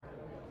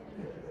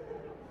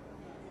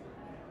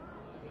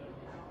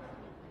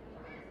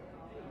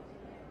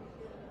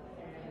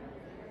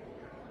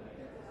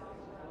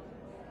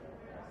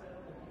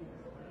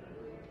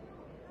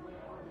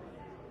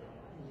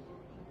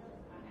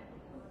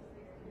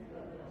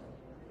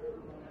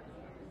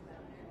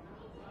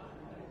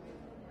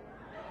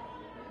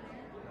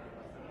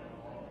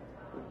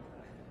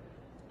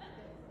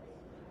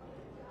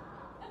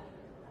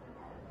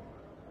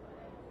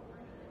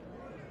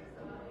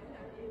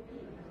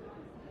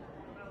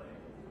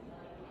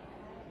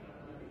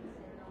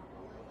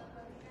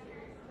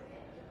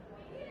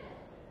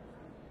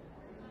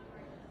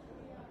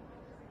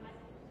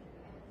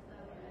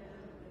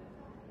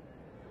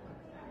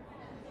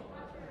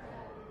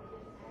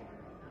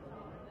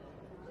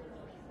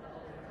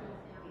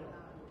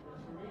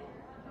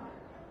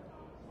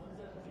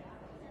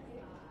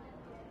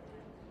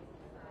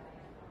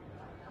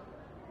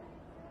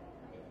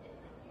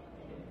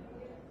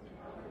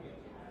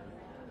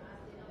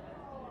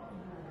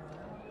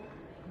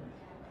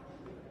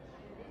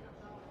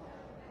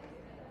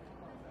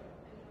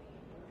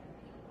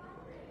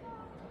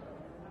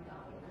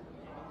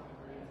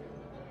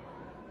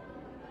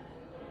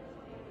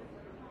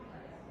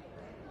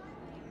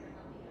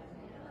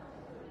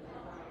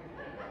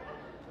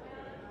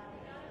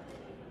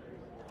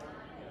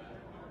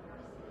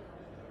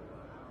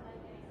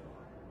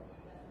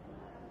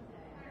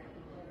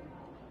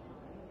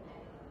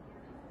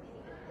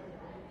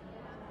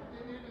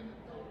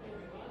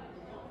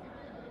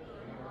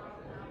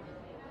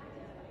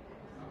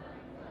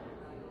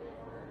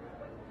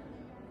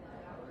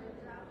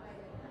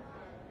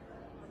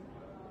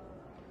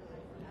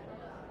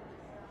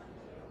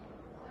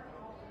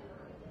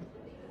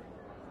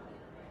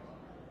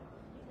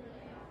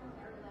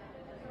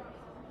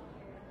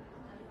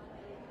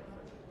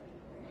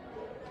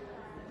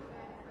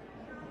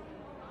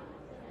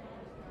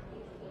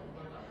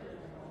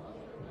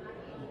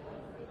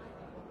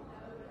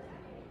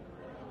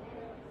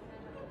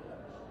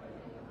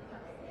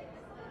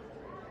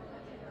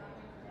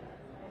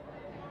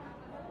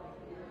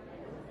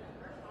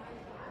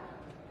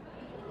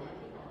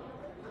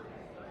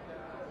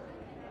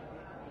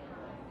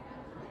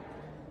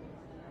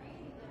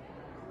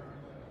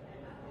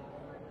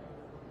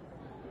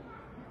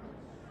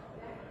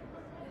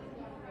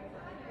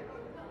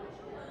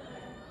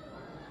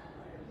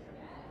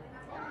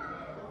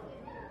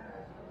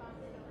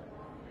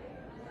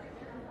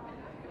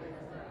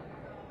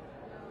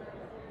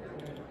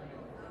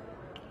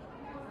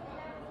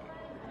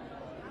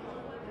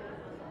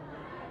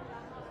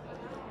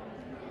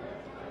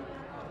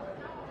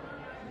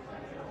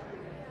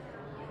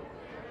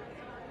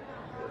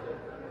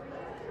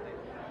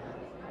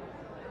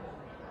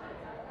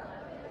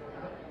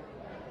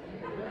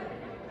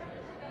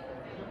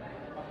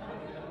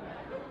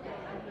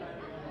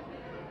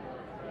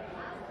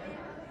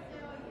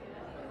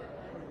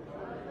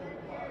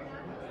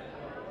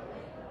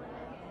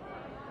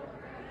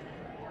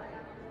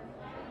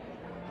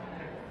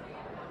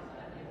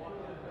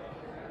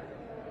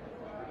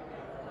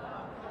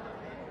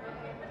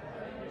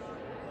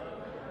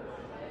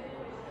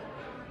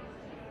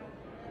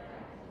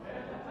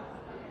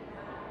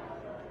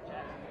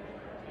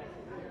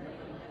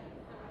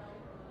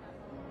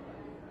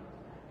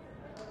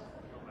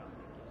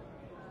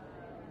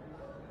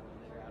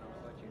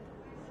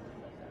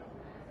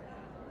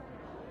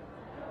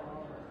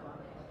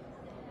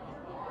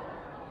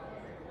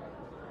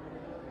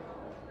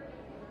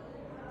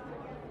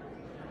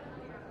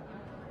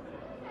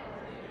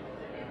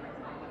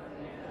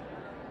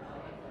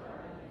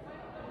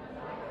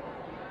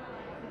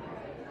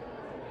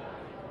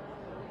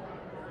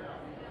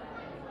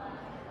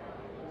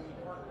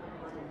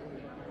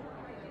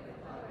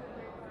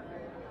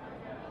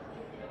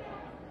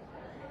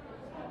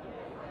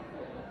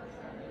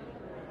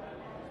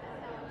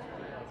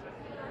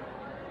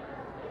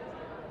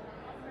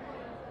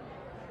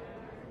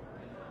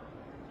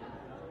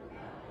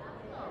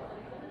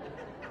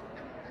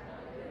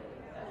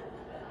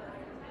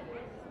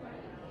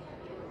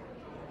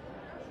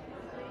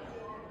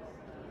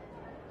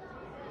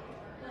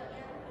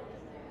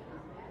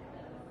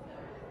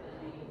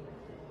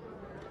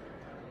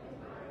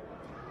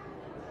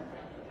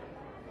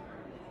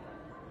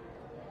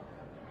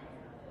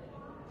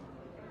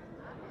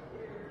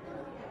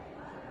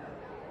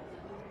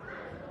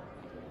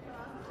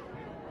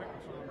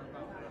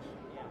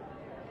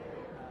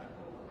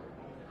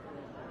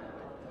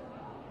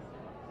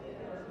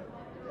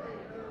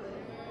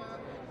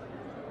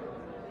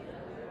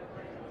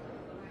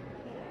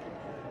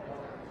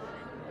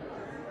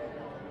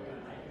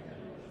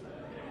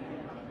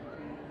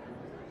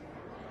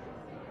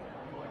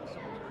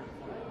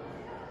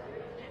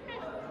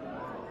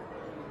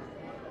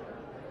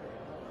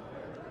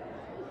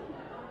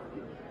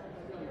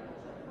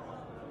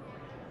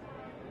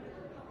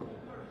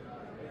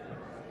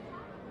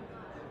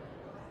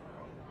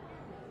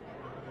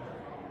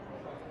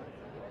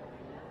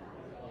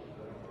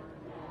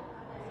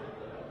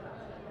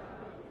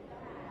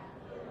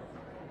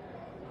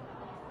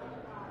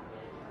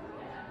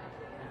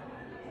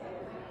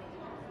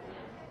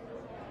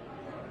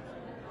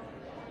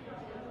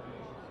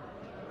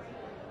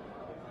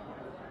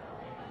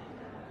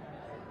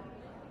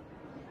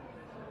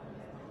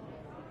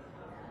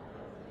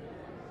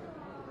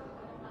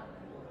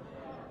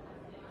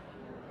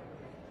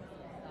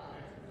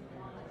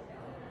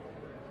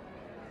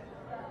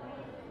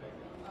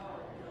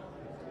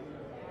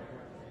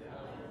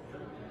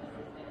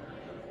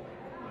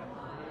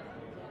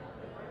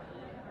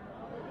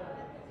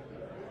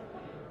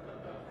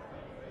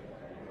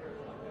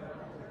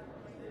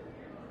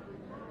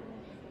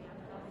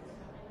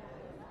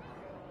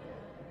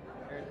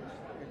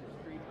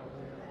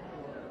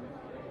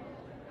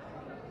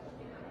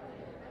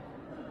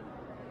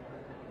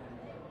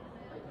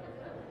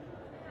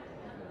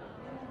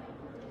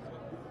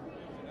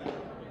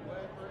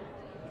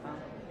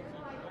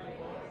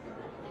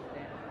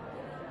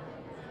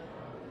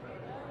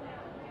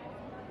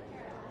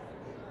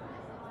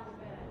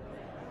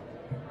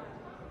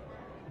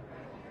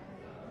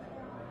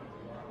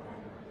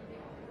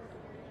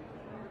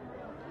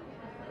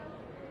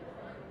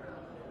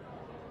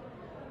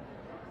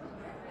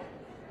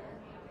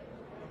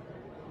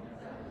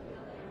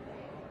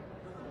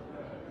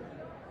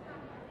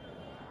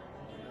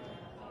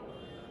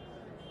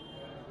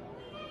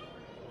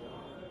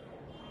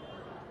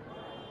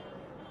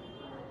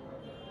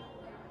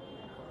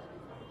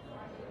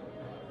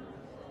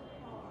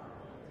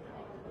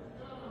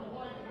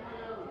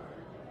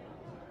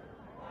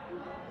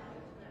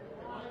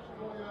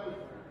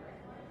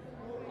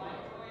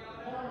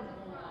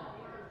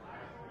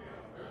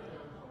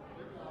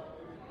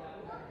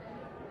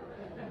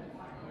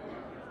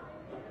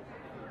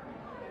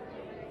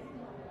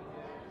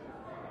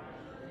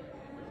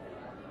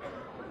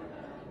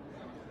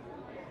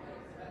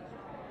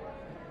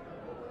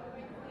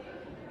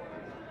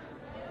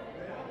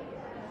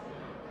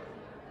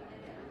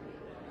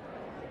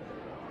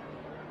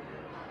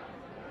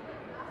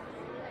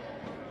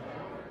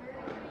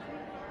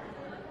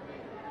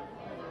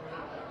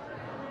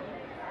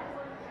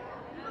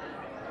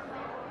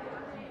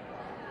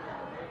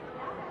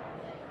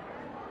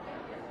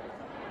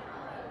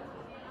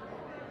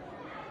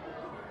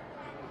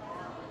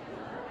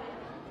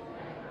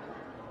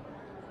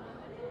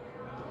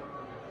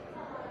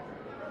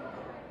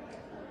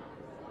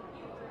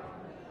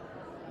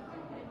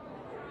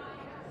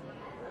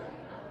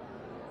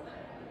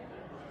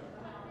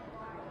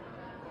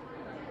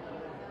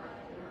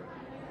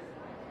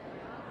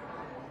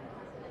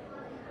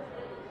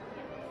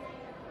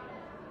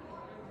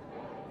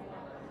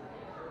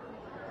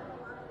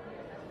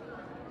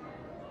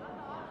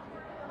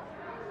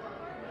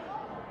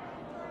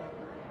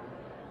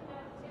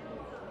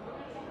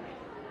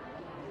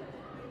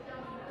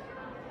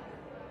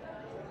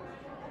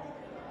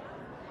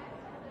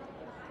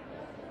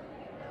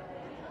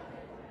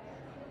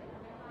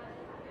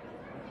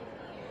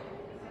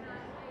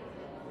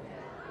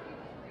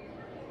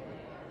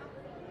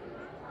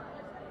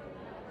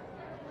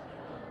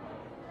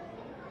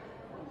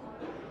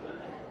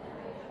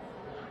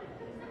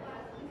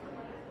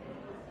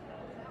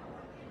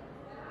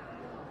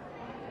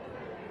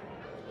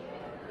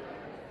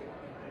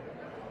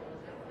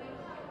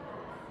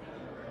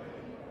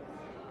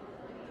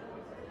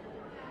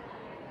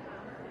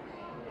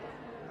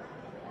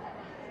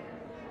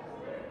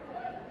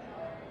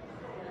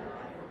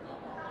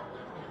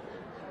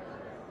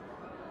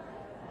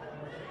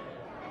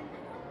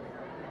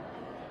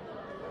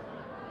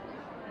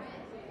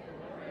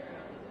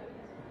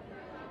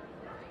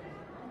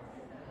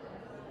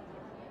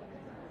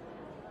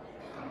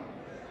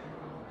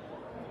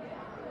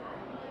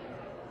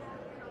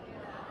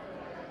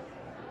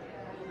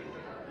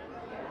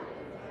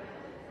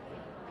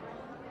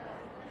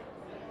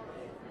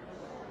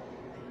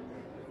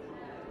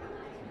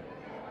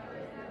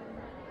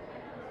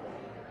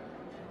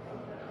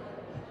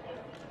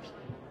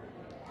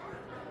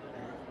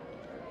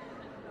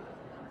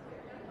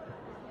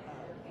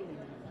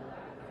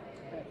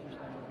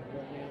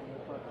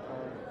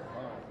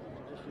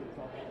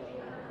All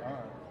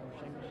right.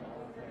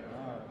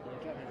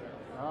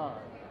 All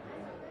right.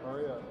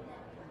 Hurry up.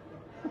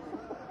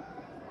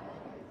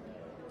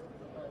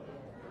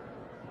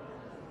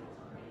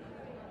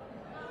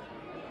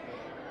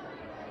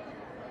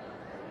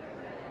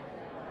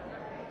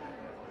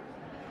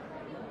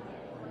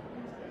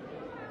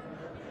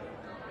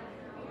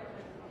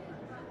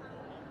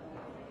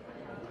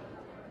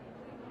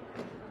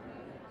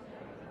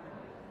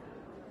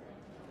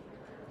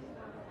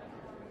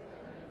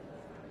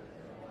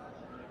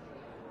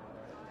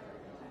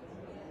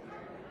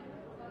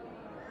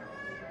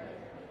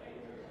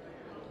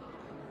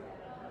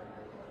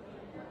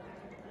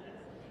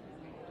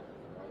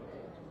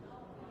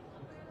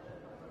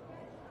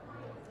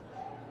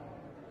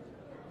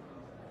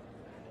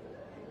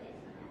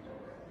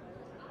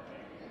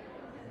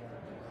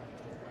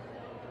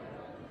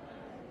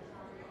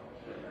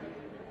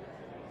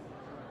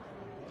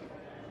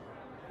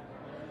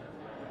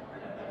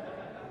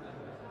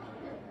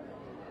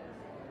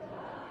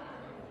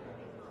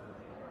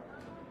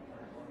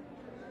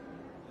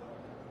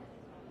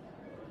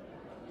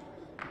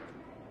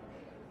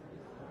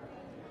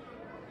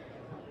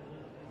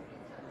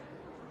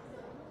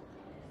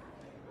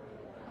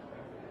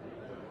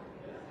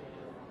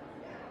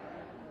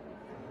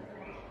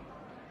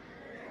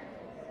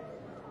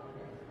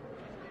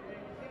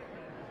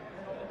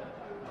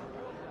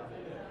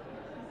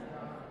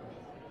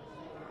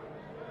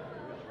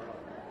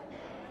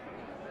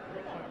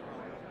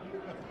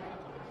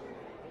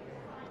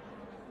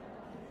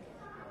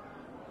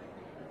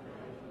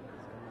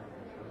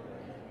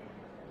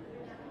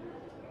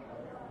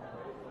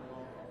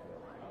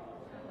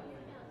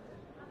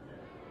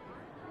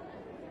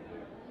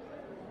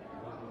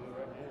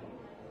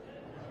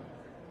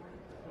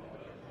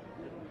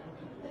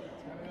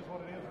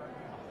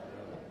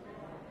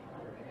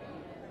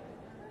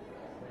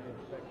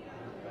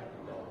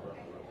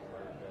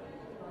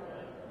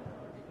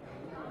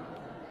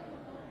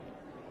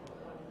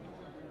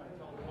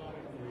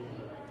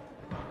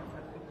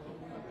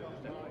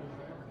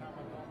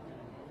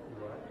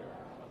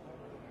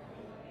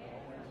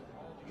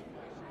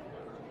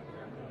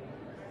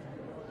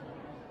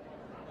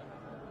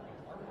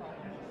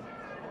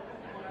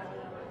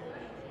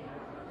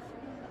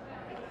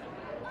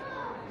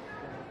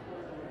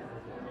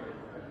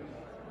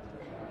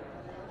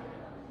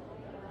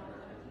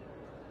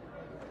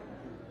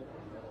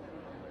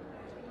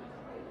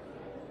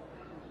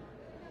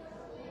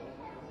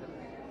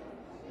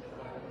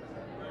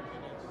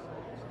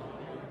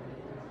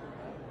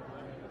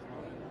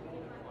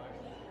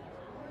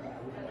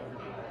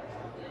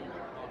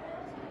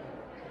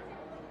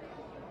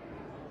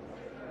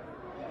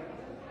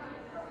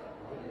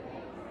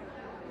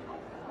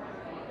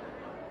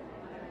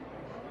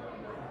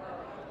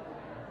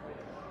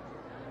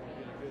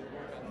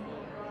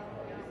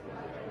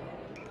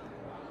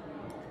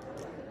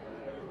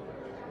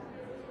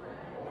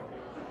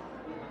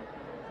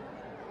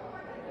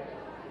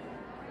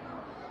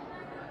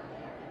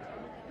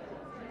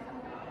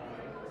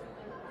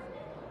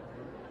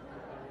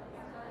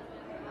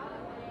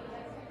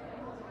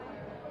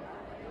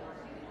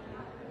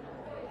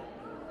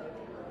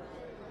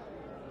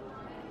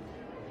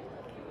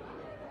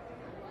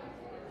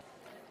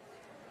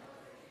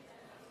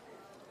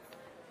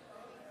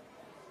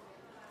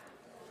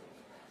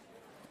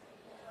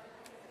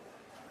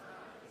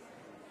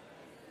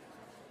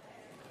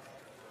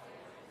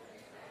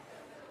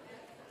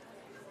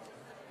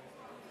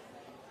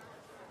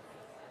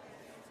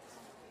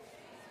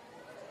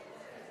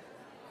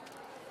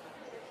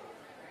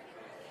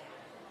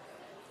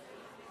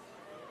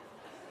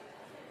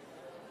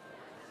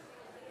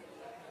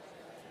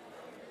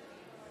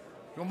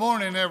 Good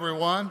morning,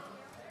 everyone.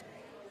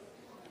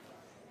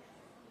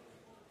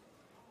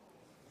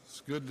 It's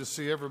good to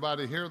see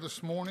everybody here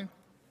this morning.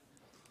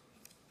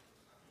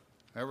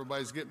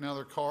 Everybody's getting out of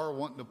their car,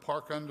 wanting to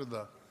park under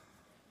the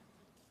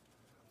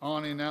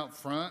awning out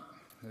front.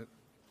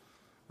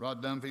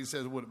 Rod Dunphy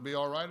says, would it be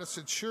all right? I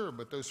said, sure,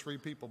 but those three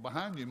people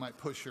behind you might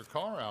push your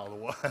car out of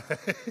the way.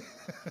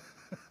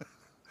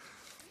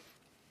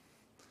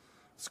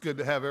 It's good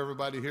to have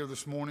everybody here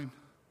this morning.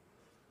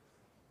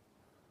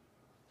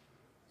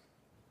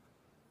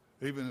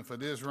 Even if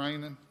it is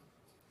raining.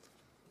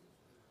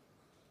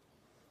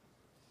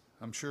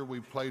 I'm sure we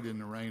played in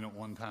the rain at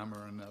one time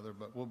or another,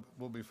 but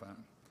we'll be fine.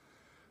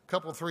 A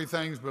couple, three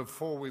things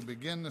before we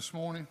begin this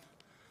morning.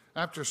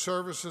 After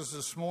services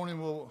this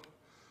morning, we'll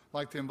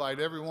like to invite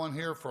everyone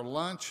here for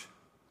lunch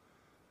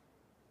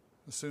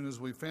as soon as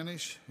we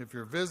finish. If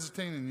you're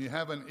visiting and you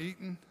haven't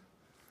eaten,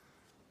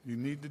 you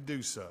need to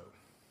do so.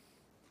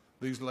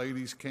 These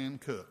ladies can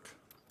cook.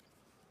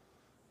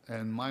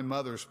 And my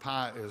mother's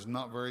pie is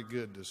not very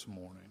good this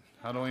morning.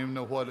 I don't even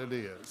know what it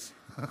is.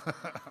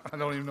 I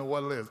don't even know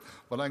what it is,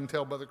 but I can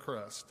tell by the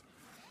crust.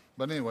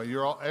 But anyway,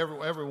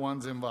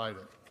 everyone's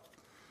invited.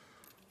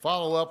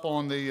 Follow up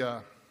on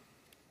the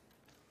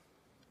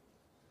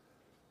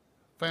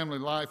family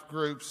life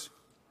groups.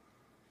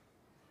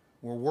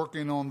 We're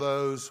working on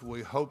those.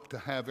 We hope to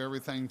have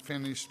everything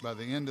finished by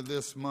the end of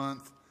this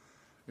month.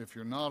 If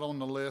you're not on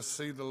the list,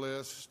 see the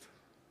list.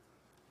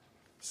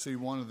 See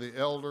one of the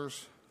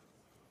elders.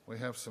 We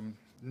have some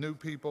new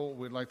people.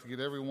 We'd like to get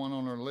everyone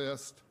on our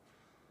list.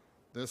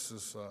 This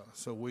is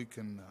so we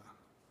can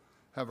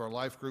have our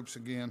life groups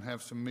again,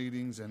 have some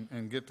meetings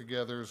and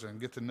get-togethers and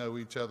get to know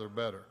each other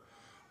better.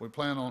 We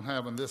plan on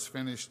having this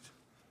finished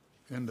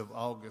end of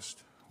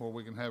August where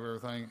we can have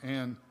everything.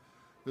 And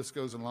this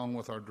goes along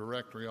with our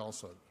directory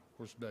also.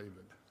 Where's David?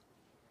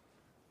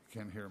 You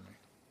can't hear me.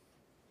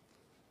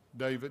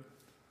 David?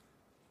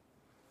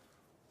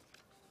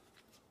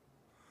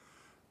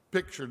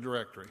 Picture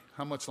directory.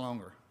 How much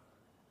longer?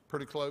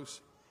 Pretty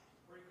close?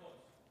 Pretty close.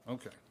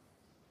 Okay.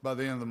 By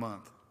the end of the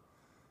month.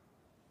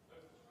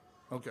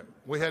 Okay.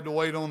 We had to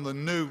wait on the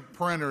new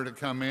printer to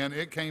come in.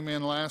 It came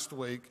in last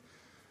week.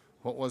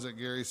 What was it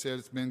Gary said?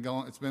 It's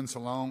been so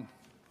long.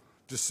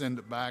 Just send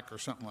it back or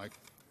something like that.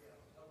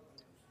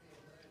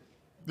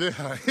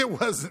 Yeah, it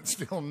wasn't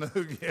still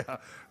new. Yeah,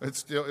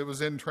 it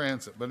was in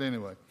transit. But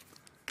anyway,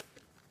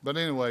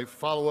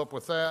 follow up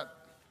with that.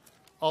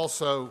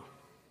 Also,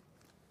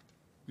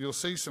 you'll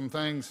see some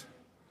things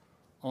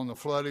on the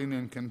flooding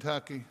in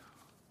Kentucky.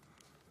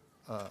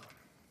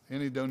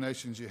 Any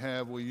donations you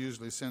have, we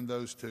usually send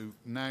those to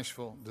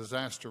Nashville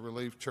Disaster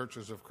Relief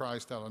Churches of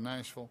Christ out of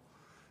Nashville.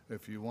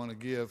 If you want to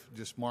give,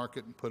 just mark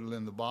it and put it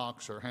in the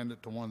box or hand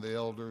it to one of the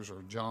elders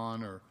or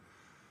John,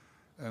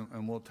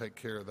 and we'll take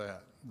care of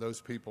that.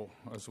 Those people,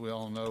 as we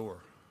all know,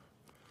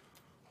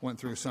 went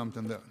through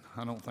something that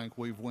I don't think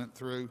we've went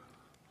through.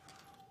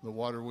 The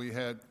water we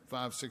had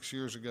 5-6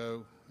 years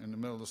ago in the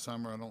middle of the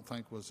summer, I don't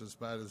think was as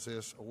bad as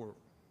this or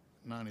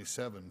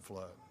 97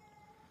 flood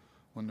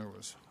when there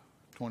was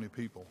 20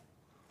 people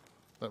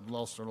that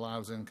lost their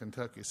lives in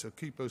Kentucky. So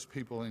keep those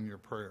people in your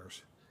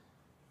prayers.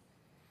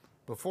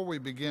 Before we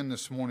begin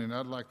this morning,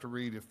 I'd like to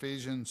read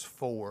Ephesians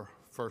 4,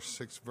 first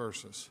 6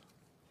 verses,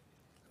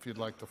 if you'd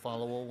like to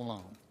follow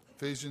along.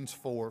 Ephesians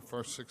 4,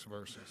 first 6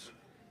 verses.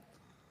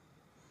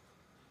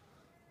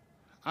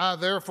 I,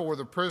 therefore,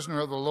 the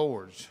prisoner of the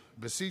Lord,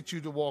 beseech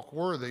you to walk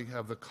worthy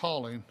of the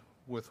calling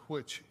with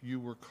which you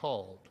were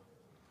called,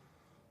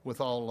 with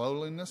all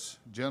lowliness,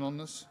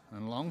 gentleness,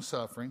 and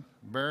long-suffering,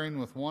 bearing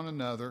with one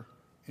another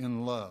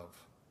in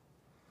love,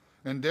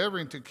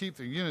 endeavoring to keep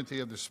the unity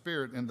of the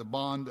Spirit in the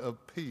bond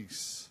of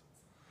peace.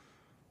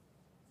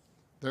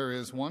 There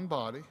is one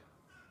body,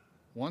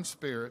 one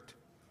Spirit,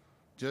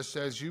 just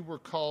as you were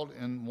called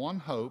in one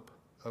hope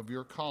of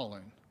your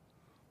calling,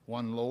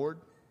 one Lord,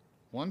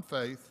 one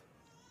faith,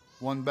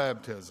 one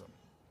baptism,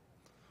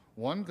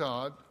 one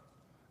God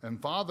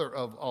and Father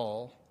of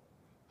all,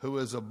 who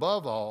is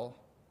above all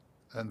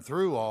and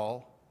through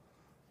all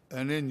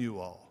and in you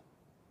all.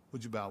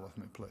 Would you bow with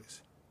me,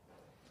 please?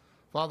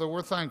 Father,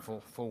 we're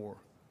thankful for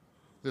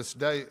this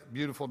day,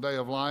 beautiful day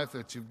of life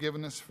that you've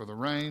given us, for the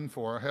rain,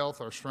 for our health,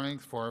 our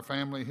strength, for our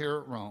family here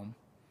at Rome.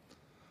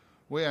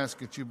 We ask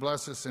that you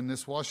bless us in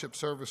this worship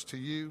service to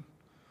you.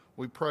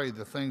 We pray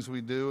the things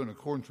we do in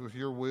accordance with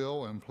your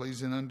will and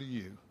pleasing unto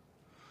you.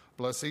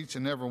 Bless each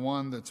and every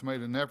one that's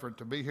made an effort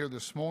to be here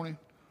this morning.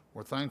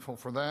 We're thankful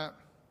for that.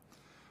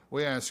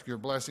 We ask your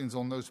blessings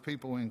on those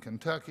people in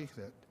Kentucky,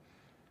 that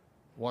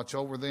watch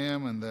over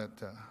them and that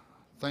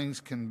things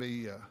can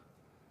be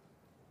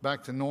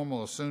back to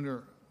normal as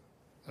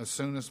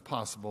soon as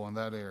possible in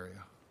that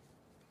area.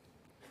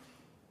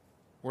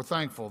 We're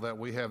thankful that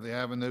we have the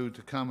avenue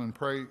to come and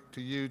pray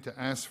to you, to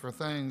ask for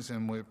things,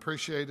 and we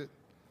appreciate it.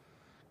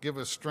 Give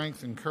us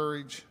strength and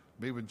courage.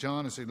 Be with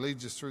John as he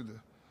leads us through the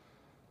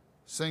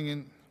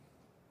singing.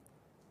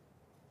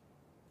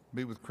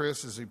 Be with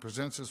Chris as he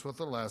presents us with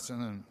the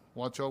lesson, and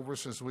watch over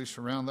us as we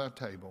surround that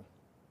table.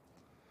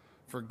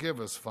 Forgive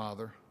us,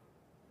 Father.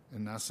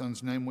 In thy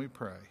Son's name we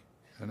pray,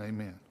 and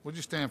amen. Would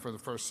you stand for the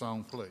first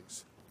song,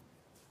 please?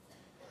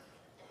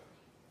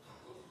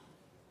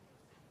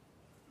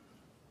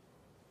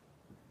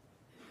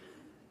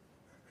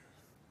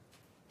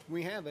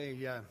 We have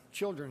a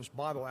children's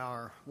Bible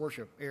hour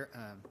worship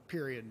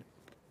period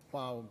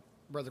while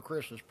Brother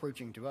Chris is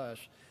preaching to us,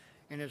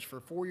 and it's for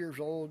 4 years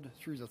old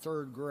through the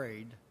 3rd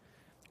grade,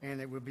 and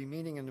it will be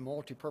meeting in the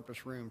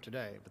multipurpose room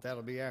today, but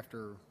that'll be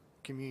after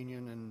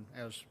communion and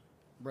as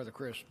Brother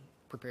Chris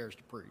prepares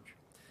to preach.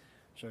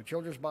 So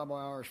children's Bible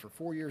hour is for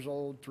 4 years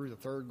old through the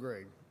 3rd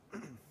grade.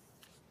 And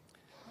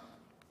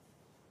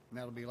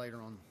that'll be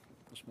later on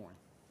this morning.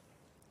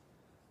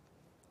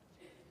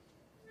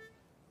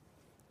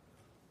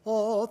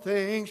 All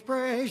things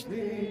praise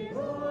thee,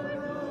 Lord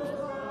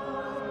Most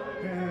High,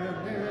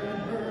 heaven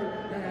and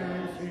earth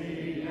and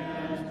sea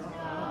and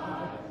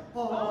sky.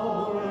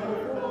 All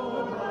earth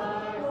for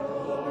thy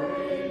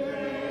glory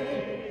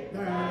lay,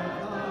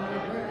 that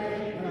thy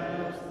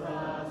greatness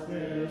thus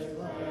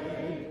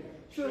displayed.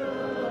 Should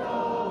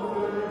all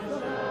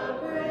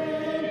worship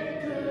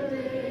bring to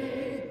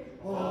thee,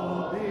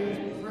 all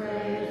things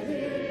praise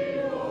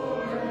thee,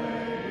 Lord,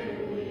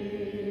 and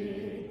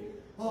we.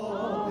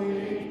 All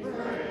things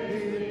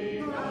praise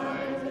thee,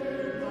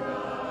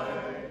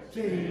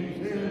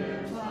 sings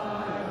in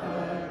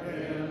time again.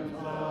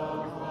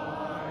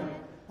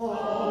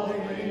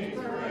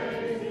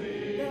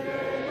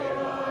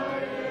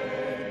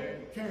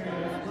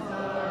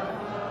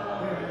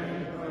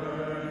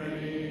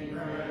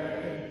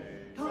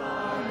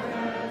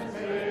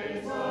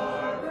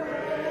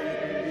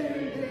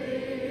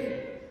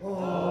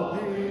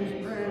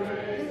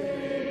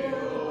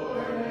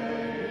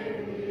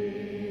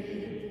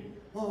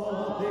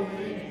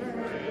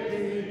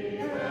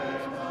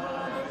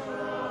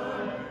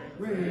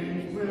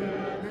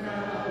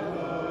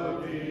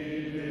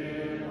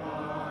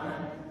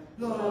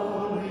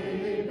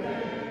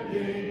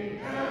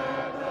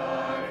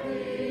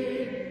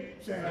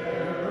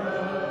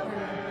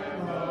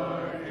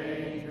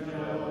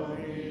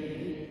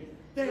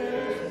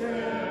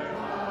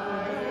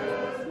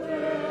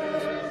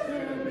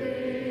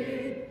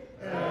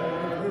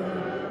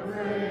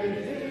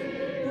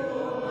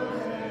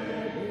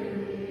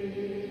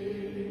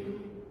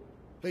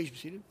 Please be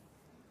seated.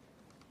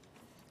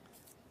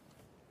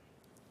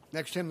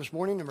 Next hymn this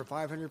morning, number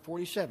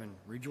 547,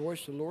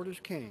 Rejoice, the Lord is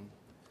King.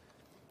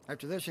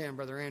 After this hymn,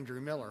 Brother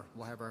Andrew Miller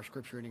will have our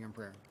scripture reading and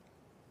prayer.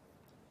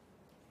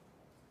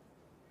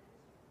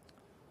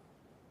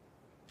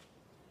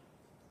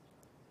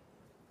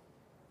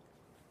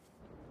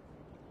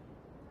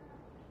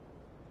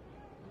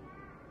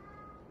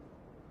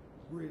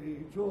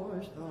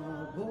 Rejoice,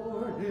 the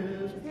Lord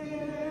is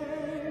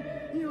King,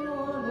 your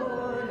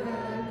Lord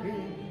and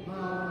King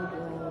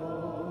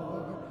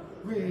adore.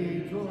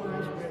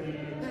 Rejoice,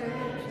 give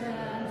thanks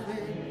and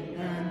sing,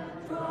 and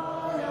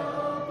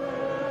triumph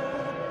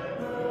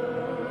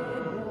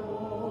evermore.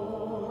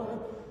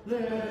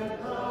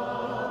 Lift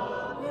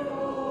up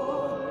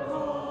your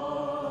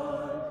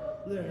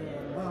heart,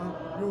 lift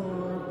up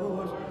your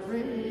voice,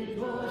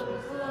 rejoice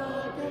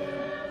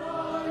again, I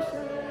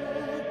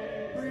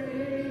say,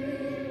 rejoice.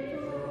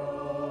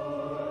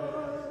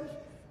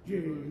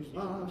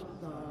 Jesus,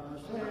 the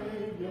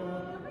Savior,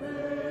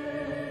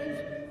 reigns,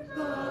 the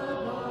God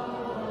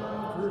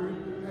of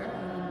truth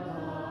and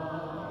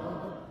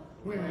love.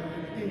 When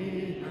he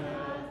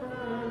had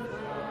first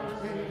our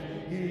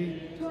state, he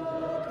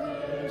took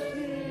his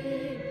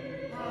seat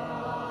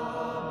above.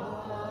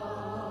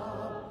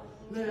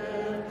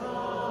 Lift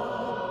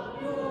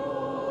up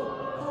your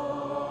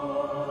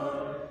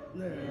heart,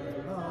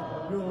 lift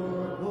up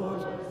your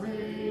voice,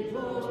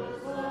 rejoice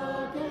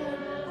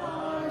again, I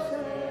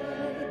say,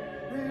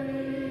 rejoice.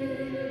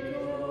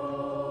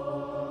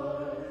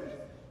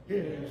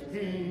 His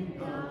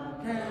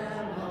kingdom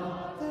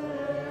cannot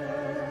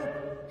fail,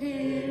 he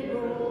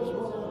rules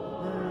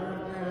over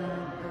earth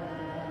and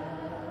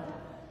heaven.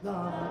 The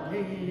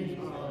keys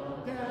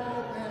of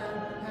death and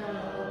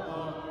hell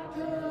are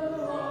to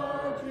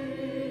our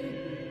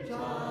Jesus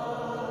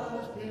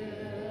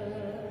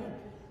given.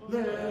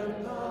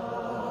 Lift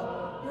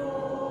up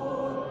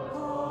your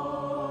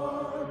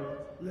heart,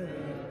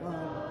 lift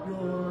up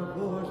your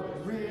voice,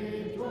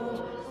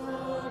 rejoice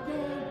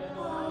again,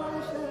 I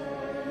say,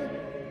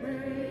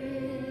 rejoice.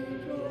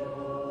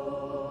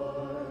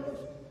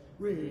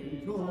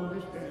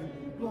 Rejoice in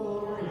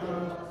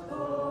glorious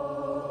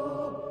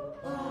hope,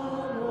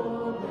 our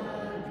Lord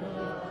and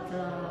Judge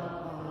shall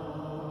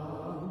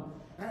come,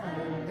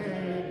 and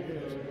make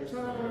his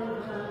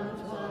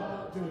servants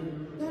up to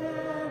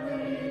their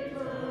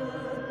eternal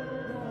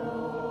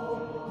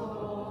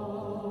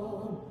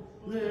home.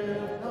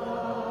 Lift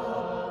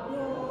up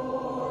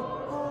your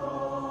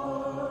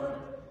heart,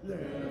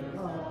 lift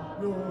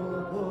up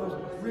your voice,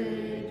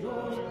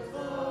 rejoice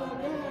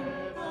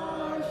again, I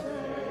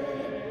say,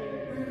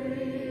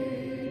 rejoice.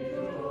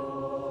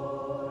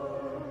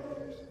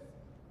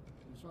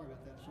 Sorry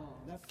about that song.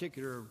 That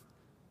particular,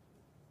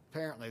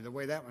 apparently, the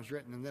way that one's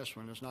written in this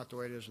one is not the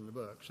way it is in the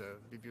book. So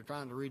if you're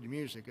trying to read the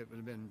music, it would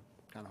have been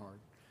kind of hard.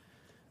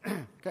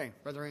 Okay,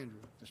 Brother Andrew,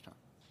 this time.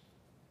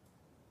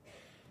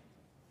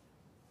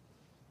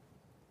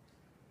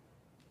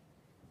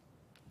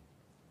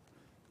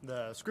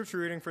 The scripture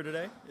reading for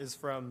today is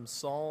from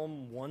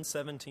Psalm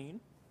 117.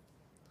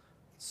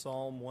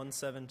 Psalm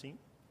 117.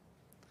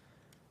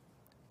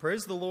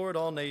 Praise the Lord,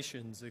 all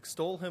nations.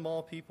 Extol him,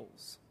 all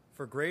peoples.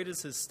 For great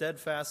is his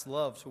steadfast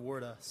love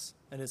toward us,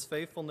 and his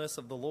faithfulness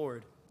of the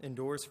Lord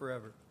endures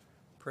forever.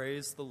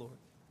 Praise the Lord.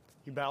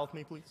 You bow with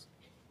me, please.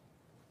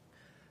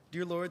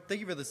 Dear Lord, thank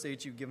you for the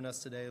state you've given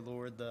us today,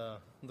 Lord, the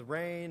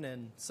rain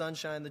and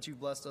sunshine that you've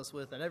blessed us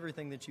with and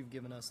everything that you've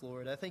given us,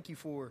 Lord. I thank you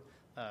for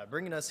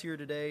bringing us here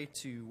today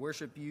to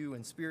worship you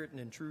in spirit and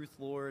in truth,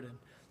 Lord. And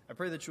I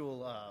pray that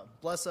you'll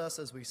bless us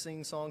as we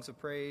sing songs of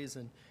praise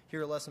and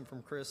hear a lesson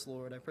from Chris,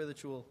 Lord. I pray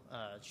that you'll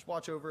just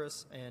watch over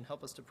us and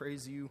help us to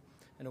praise you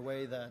in a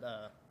way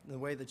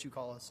that you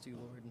call us to,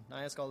 Lord. And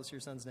I ask all this in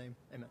your Son's name.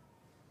 Amen.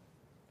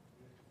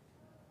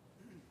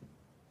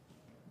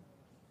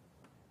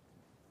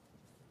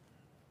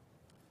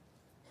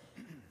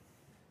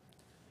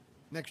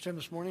 Next hymn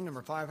this morning,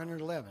 number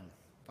 511.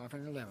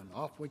 511,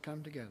 Off We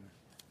Come Together.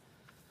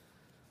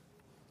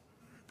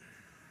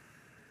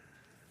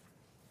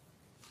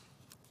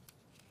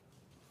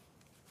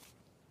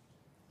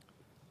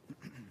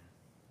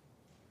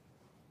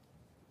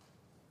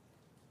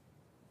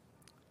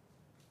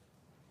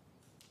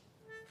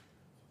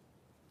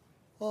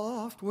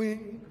 Oft we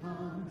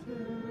come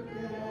together,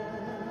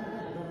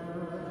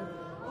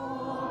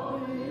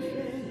 oft we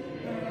sing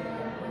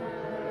and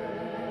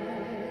pray.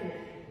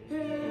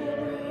 Here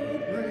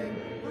we bring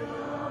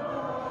our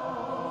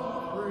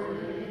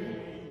offering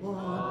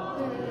on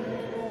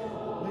this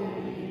holy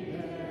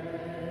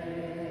day.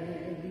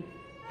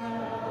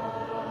 Help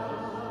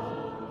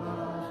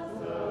us,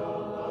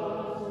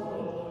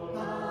 Lord,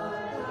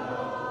 thy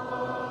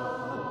love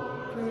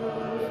to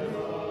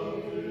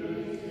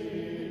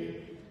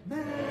see.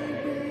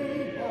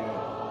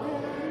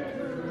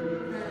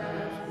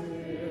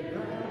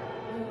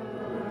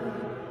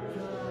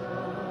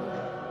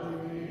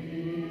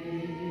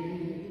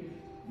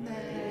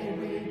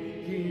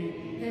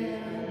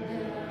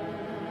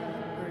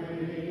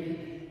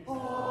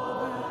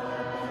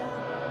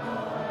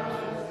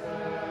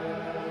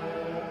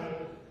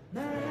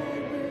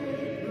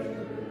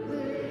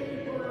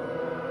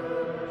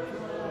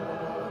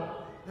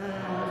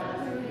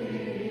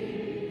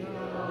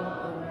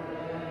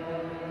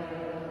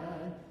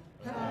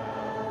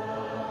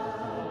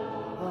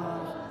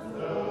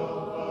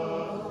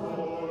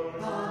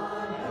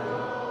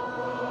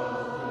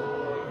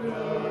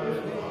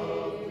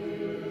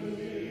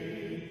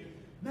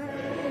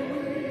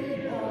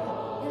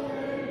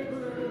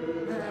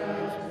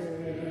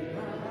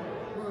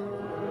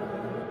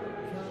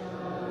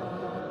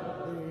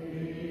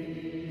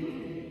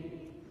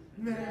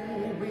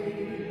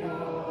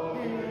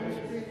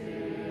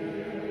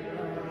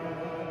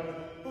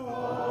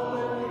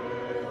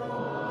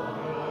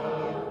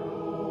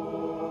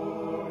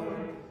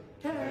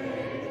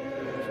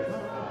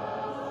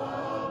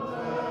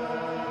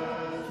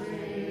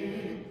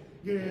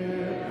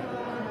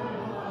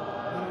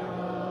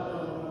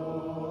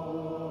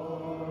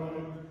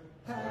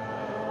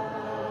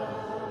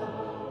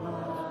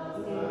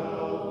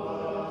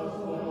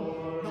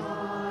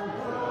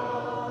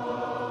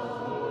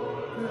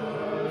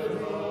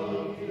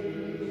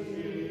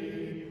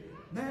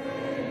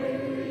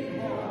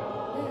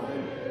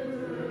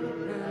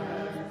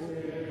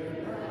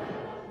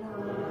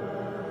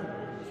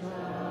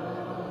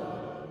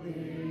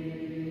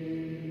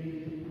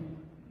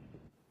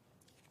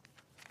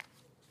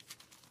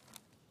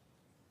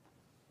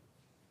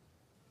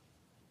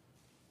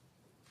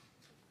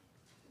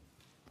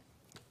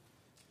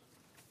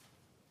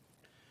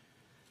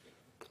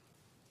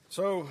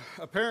 So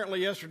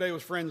apparently yesterday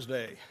was Friends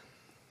Day,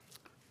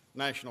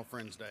 National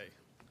Friends Day.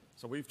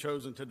 So we've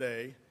chosen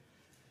today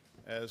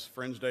as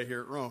Friends Day here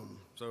at Rome.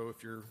 So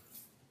if you're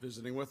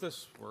visiting with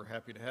us, we're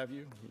happy to have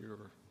you. You're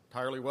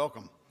entirely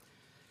welcome.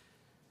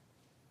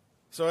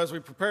 So as we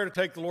prepare to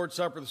take the Lord's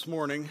Supper this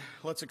morning,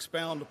 let's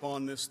expound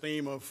upon this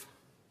theme of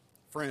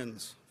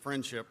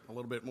friendship a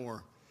little bit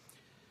more.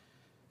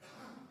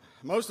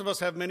 Most of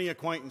us have many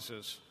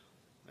acquaintances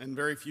and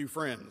very few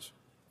friends.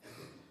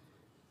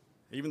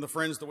 Even the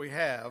friends that we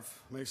have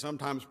may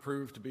sometimes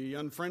prove to be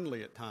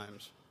unfriendly at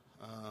times,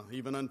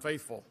 even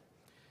unfaithful.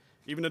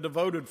 Even a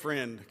devoted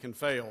friend can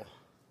fail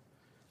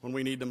when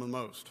we need them the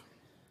most.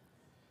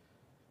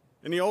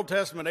 In the Old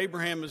Testament,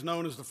 Abraham is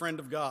known as the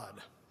friend of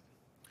God.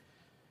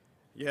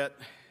 Yet,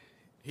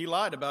 he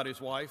lied about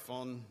his wife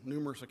on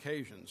numerous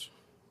occasions.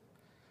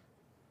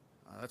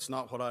 That's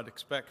not what I'd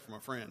expect from a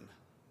friend.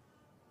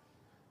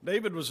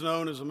 David was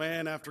known as a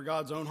man after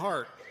God's own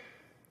heart.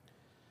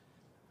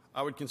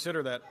 I would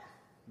consider that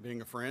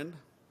being a friend,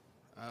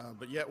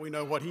 but yet we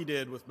know what he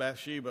did with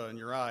Bathsheba and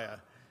Uriah,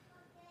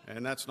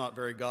 and that's not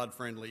very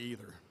God-friendly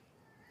either.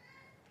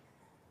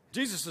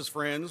 Jesus'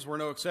 friends were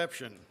no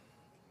exception.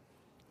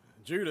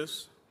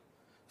 Judas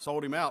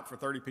sold him out for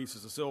 30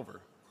 pieces of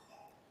silver.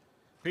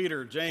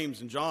 Peter,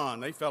 James, and John,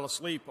 they fell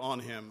asleep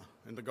on him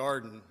in the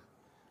garden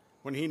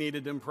when he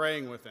needed them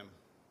praying with him,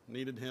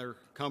 needed their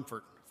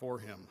comfort for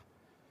him.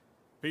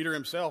 Peter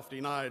himself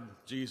denied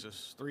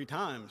Jesus 3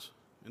 times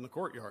in the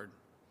courtyard.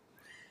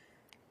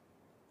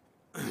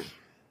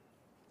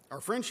 Our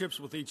friendships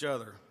with each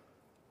other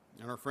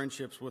and our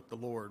friendships with the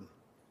Lord,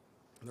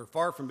 they're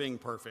far from being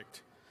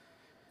perfect,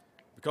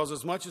 because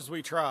as much as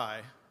we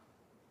try,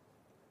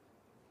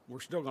 we're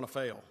still going to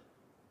fail.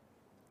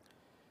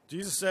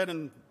 Jesus said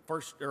in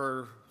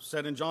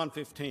John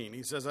 15,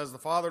 he says, "As the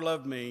Father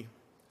loved me,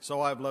 so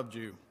I have loved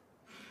you.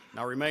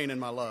 Now remain in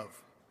my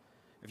love.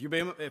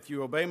 If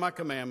you obey my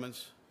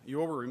commandments, you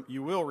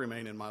will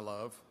remain in my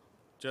love,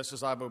 just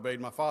as I've obeyed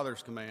my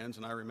Father's commands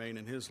and I remain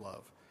in his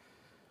love.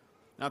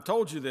 Now, I've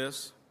told you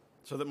this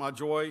so that my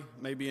joy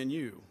may be in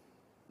you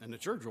and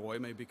that your joy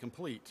may be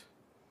complete.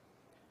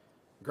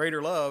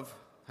 Greater love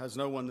has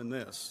no one than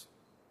this,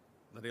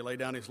 that he lay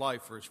down his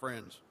life for his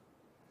friends.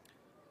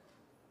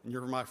 And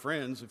you're my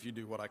friends if you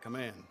do what I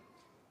command.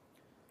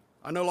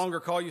 I no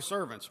longer call you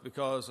servants,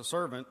 because a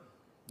servant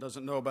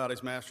doesn't know about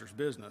his master's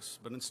business,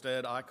 but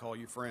instead I call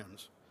you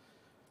friends,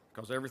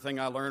 because everything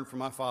I learned from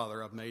my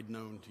Father I've made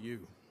known to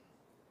you."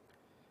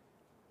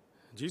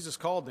 Jesus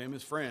called them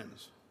his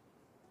friends.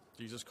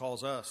 Jesus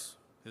calls us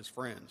his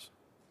friends.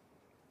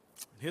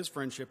 His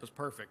friendship is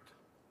perfect.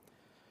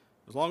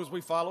 As long as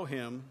we follow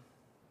him,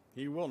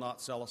 he will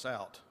not sell us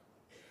out.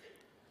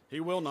 He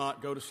will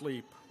not go to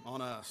sleep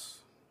on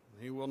us.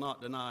 He will not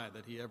deny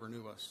that he ever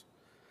knew us.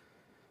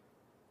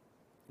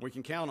 We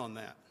can count on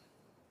that.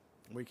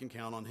 We can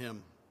count on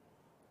him.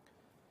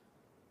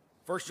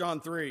 1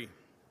 John 3,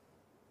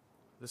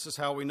 this is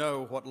how we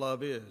know what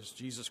love is.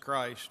 Jesus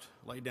Christ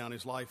laid down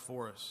his life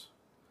for us.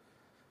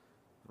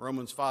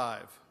 Romans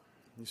 5,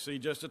 you see,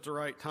 just at the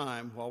right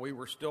time, while we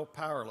were still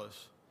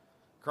powerless,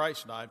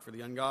 Christ died for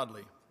the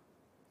ungodly.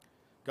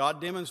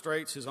 God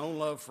demonstrates his own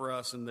love for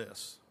us in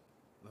this,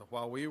 that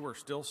while we were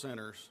still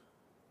sinners,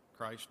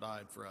 Christ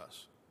died for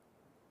us.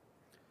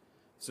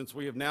 Since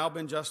we have now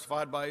been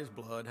justified by his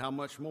blood, how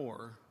much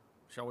more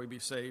shall we be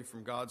saved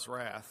from God's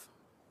wrath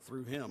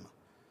through him?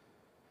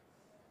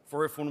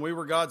 For if when we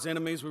were God's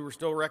enemies, we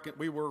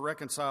were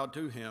reconciled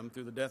to him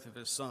through the death of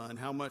his Son,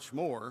 how much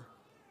more,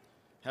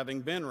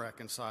 having been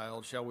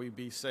reconciled, shall we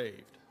be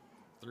saved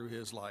through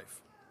his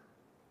life?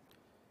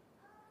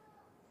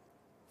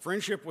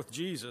 Friendship with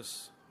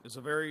Jesus is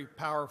a very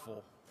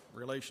powerful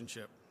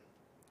relationship.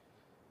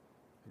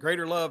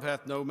 Greater love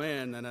hath no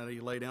man than that he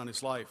lay down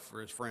his life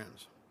for his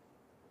friends.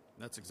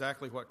 That's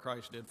exactly what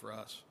Christ did for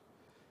us.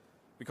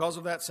 Because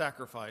of that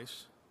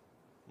sacrifice,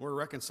 we're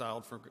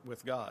reconciled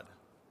with God.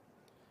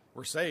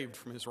 We're saved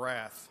from his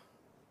wrath.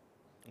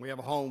 We have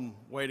a home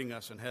waiting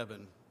us in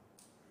heaven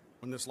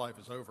when this life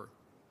is over,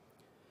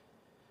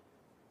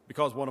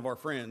 because one of our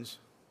friends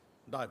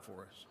died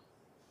for us.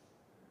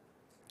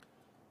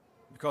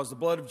 Because the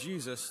blood of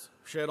Jesus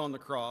shed on the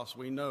cross,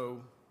 we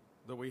know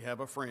that we have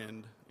a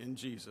friend in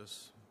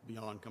Jesus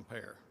beyond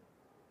compare.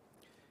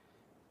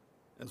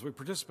 As we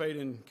participate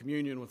in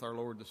communion with our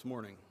Lord this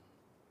morning,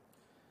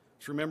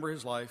 let's remember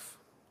his life,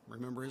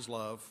 remember his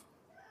love,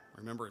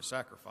 remember his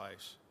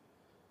sacrifice,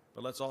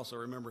 but let's also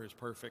remember his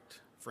perfect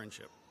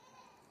friendship.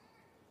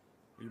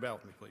 Will you bow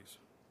with me, please?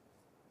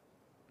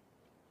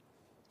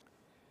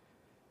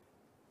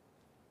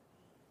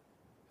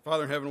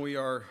 Father in heaven, we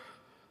are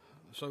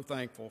so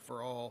thankful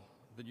for all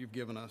that you've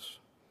given us.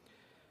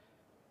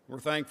 We're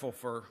thankful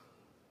for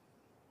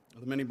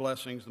the many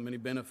blessings, the many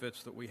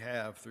benefits that we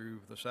have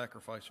through the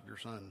sacrifice of your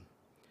Son,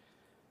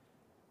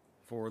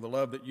 for the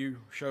love that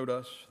you showed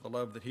us, the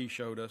love that he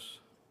showed us,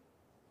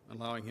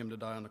 allowing him to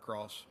die on the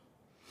cross.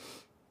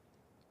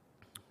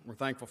 We're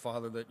thankful,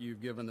 Father, that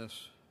you've given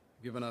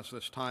us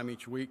this time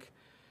each week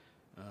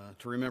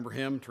to remember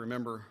him, to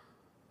remember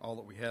all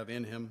that we have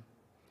in him.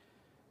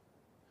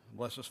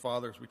 Bless us,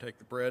 Father, as we take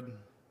the bread.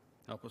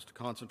 Help us to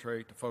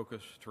concentrate, to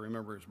focus, to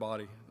remember his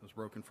body that was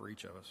broken for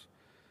each of us.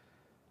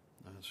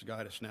 So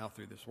guide us now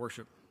through this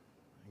worship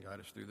and guide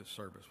us through this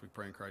service. We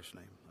pray in Christ's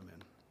name.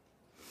 Amen.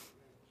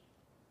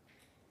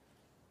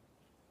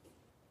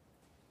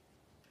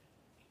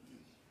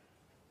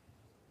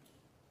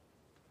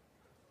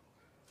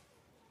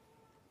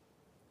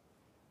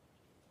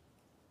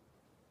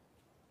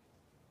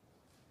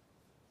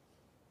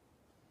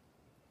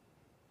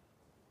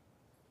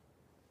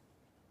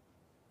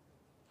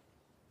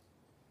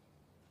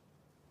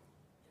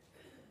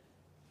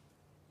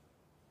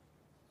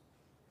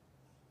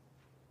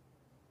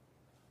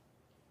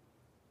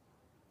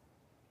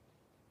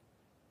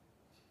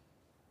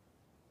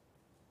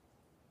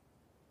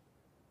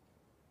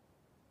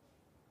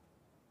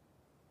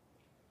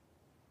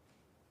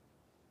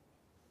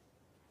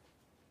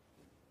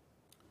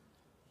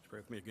 Pray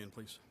with me again,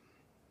 please.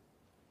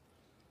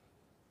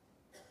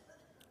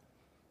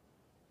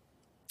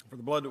 For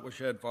the blood that was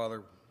shed,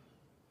 Father,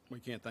 we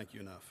can't thank you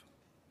enough.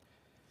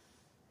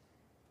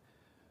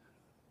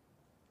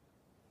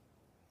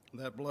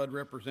 That blood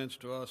represents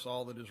to us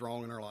all that is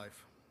wrong in our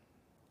life.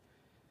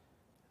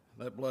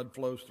 That blood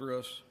flows through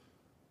us,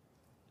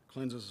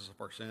 cleanses us of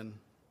our sin,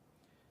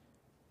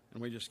 and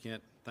we just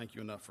can't thank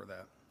you enough for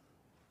that.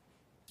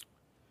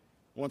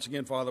 Once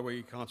again, Father,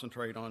 we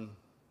concentrate on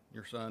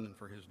your Son and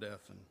for his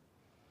death, and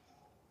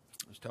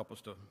just help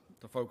us to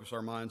focus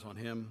our minds on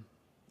him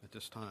at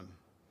this time.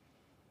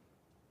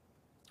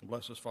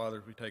 Bless us, Father,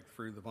 as we take the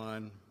fruit of the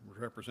vine, which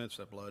represents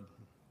that blood,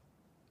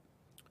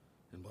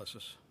 and bless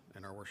us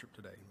in our worship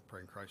today. We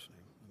pray in Christ's name.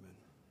 Amen.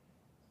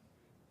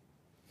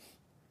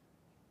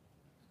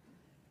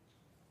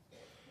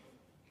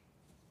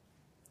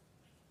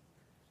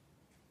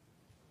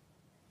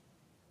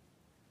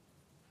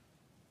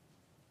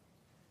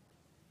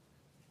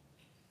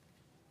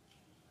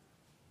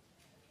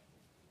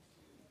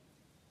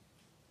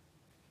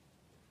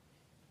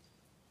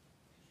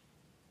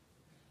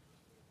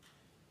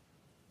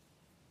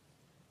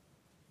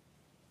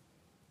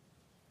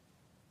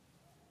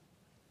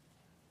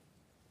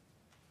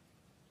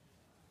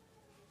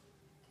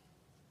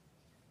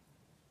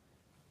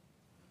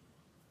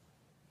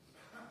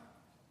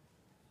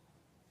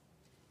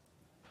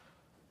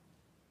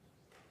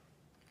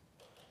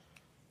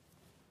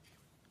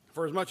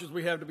 For as much as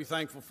we have to be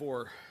thankful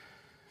for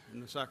in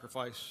the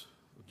sacrifice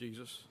of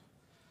Jesus,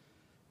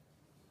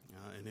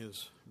 in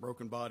his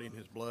broken body and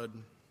his blood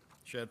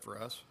shed for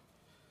us,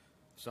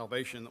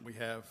 salvation that we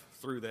have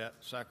through that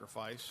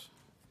sacrifice,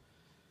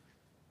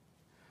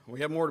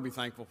 we have more to be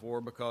thankful for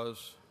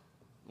because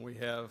we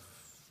have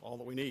all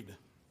that we need.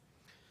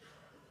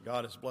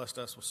 God has blessed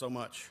us with so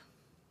much.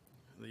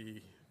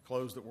 The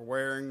clothes that we're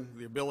wearing,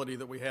 the ability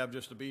that we have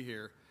just to be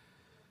here.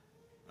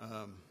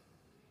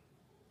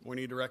 We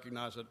need to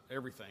recognize that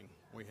everything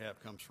we have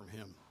comes from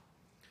him.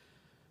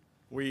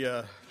 We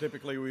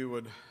typically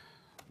would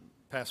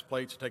pass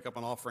plates, take up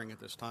an offering at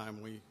this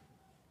time. We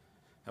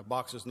have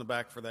boxes in the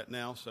back for that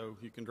now, so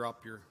you can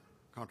drop your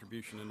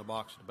contribution in the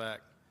box at the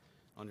back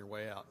on your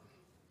way out.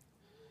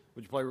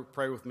 Would you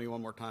pray with me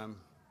one more time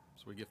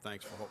as we give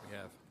thanks for what we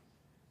have?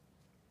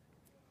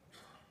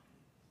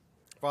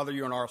 Father,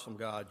 you're an awesome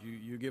God.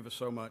 You give us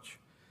so much.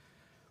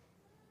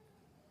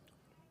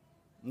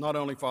 Not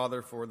only,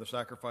 Father, for the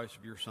sacrifice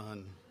of your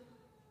Son,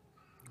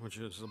 which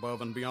is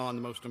above and beyond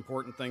the most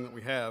important thing that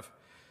we have,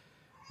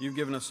 you've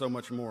given us so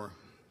much more.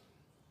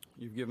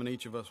 You've given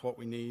each of us what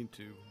we need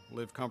to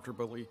live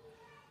comfortably,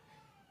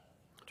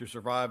 to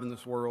survive in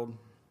this world,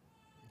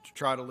 to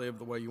try to live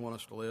the way you want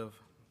us to live.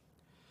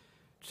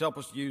 Just help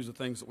us to use the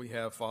things that we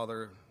have,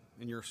 Father,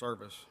 in your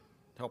service,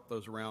 to help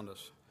those around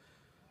us.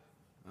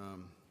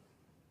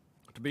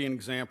 To be an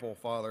example,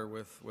 Father,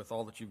 with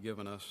all that you've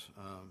given us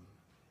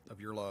of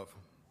your love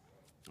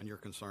and your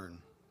concern.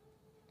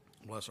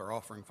 Bless our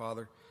offering,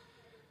 Father.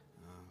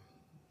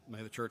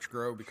 May the church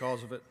grow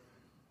because of it.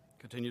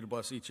 Continue to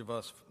bless each of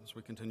us as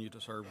we continue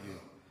to serve you.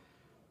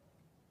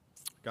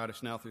 Guide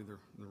us now through the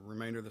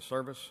remainder of the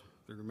service,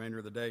 through the remainder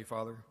of the day,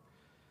 Father,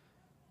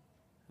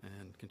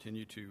 and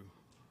continue to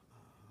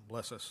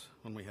bless us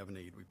when we have a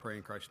need. We pray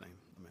in Christ's name.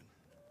 Amen.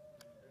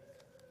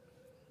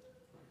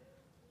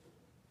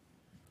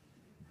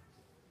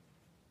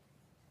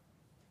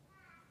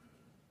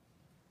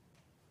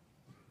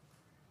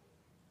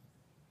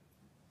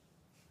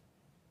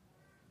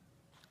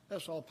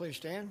 Let's all please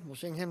stand. We'll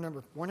sing hymn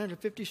number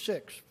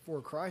 156,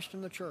 For Christ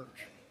and the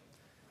Church.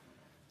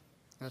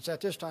 And it's at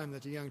this time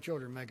that the young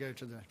children may go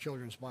to the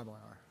children's Bible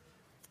hour.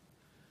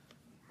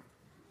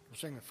 We'll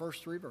sing the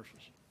first three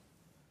verses.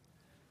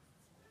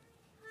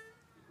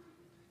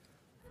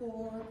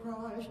 For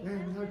Christ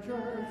and the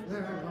church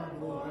there are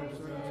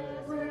voices,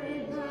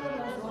 ring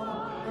let us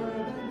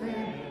honor the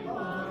name of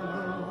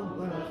our own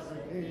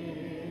blessed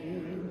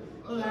King.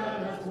 Let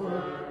us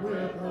work with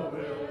a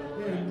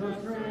will in the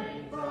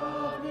strength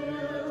of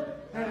you,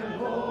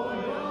 and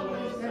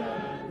loyally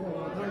stand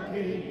for the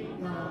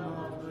kingdom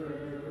of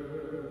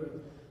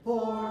truth.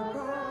 For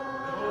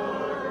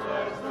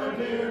Christ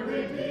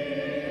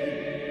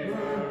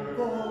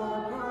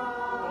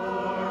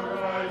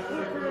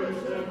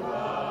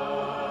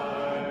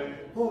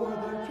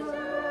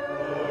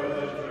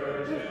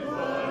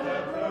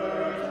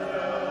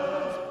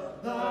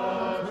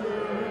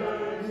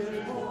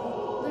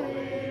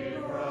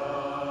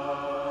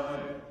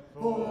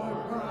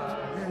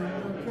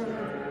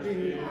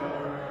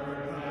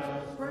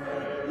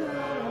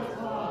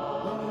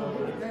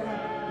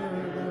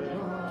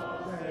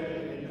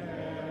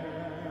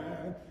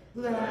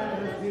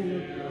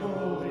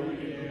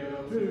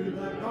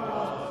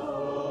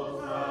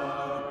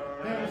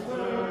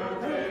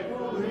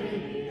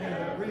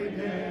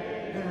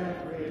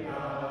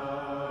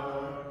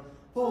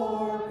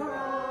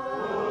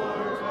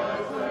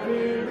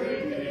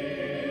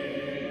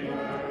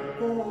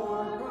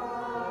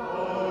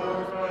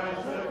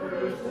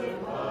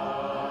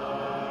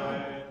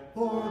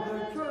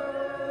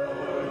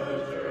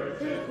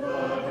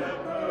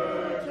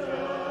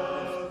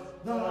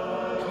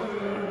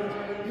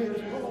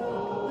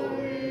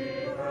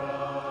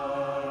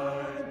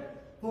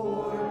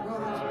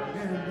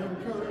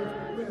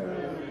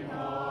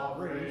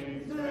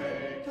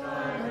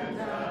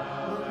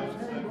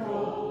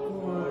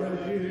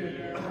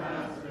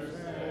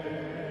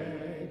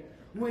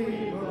We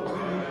will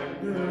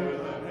do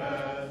the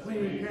best we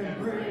can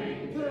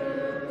bring to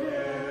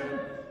him.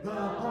 The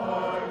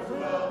hearts with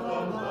the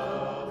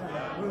love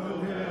that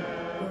will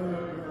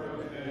never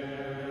grow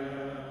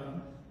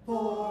dim.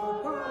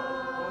 For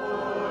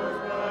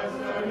Christ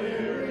our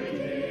dear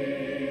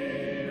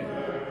Redeemer,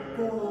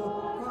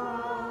 for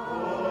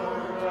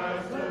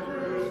Christ the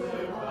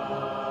crucified,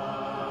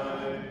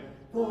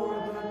 for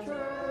the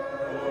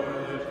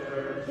church,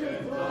 his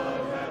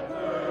blood hath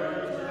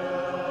purged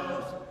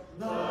us,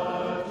 the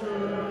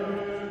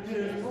church,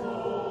 his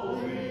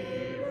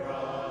holy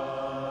bride.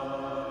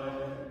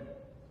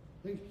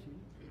 Please.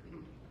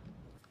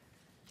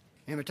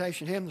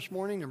 Invitation hymn this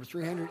morning, number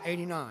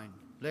 389.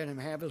 Let him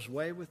have his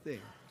way with thee.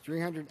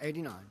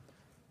 389.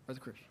 Brother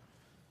Chris.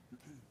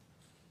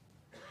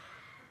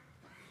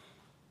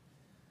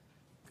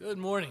 Good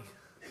morning.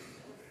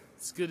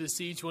 It's good to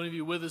see each one of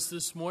you with us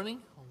this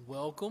morning.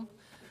 Welcome.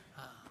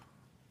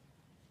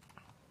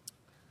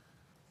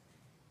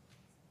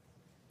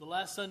 The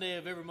last Sunday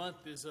of every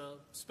month is a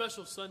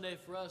special Sunday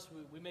for us.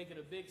 We make it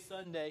a big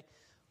Sunday.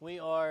 We're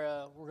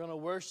going to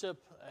worship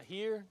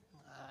here.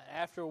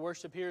 After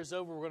worship here is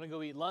over, we're going to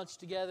go eat lunch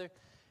together.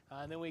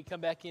 And then we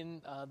come back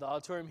in the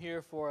auditorium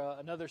here for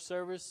another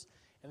service.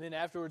 And then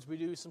afterwards, we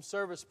do some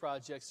service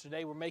projects.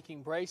 Today, we're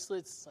making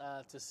bracelets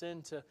to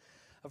send to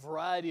a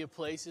variety of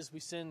places. We're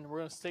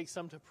going to take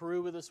some to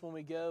Peru with us when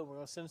we go. We're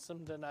going to send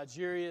some to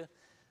Nigeria,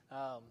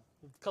 a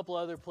couple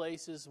other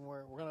places. And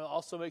we're going to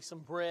also make some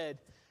bread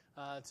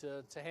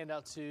to hand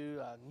out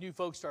to new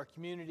folks to our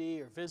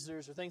community or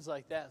visitors or things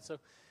like that. So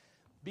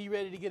be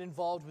ready to get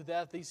involved with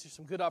that. These are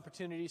some good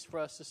opportunities for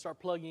us to start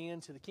plugging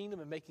into the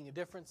kingdom and making a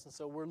difference. And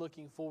so we're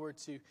looking forward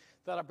to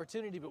that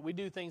opportunity. But we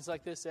do things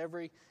like this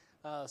every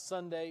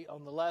Sunday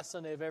on the last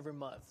Sunday of every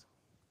month.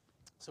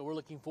 So we're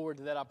looking forward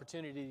to that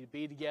opportunity to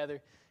be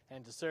together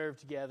and to serve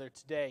together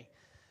today.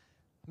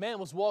 Man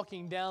was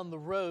walking down the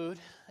road,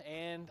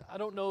 and I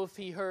don't know if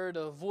he heard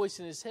a voice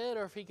in his head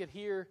or if he could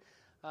hear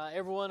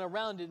everyone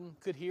around him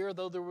could hear,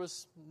 though there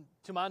was,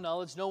 to my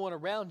knowledge, no one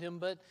around him.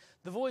 But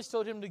the voice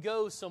told him to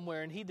go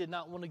somewhere, and he did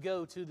not want to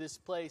go to this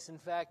place. In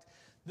fact,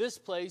 this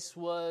place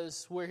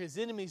was where his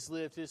enemies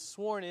lived, his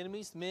sworn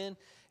enemies, men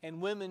and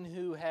women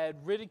who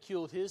had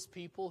ridiculed his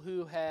people,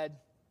 who had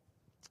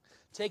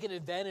taken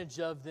advantage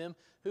of them,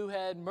 who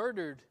had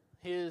murdered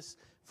his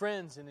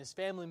friends and his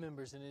family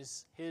members and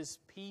his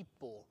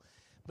people.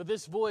 But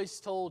this voice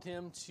told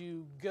him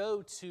to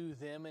go to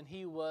them, and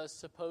he was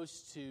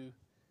supposed to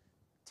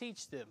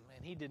teach them.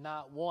 And he did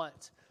not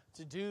want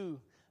to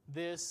do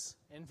this.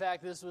 In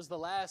fact, this was the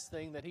last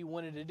thing that he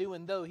wanted to do.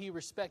 And though he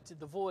respected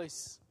the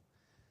voice,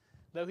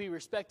 though he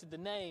respected the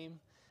name,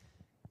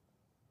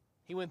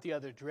 he went the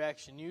other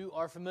direction. You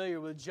are familiar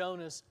with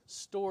Jonah's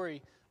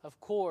story. Of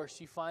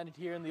course, you find it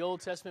here in the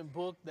Old Testament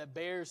book that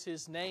bears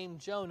his name,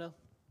 Jonah.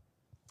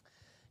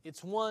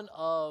 It's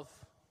a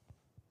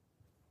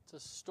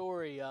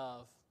story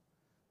of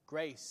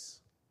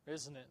grace,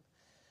 isn't it?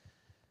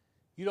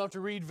 You don't have to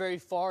read very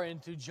far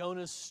into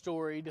Jonah's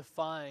story to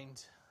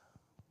find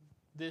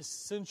this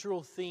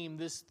central theme,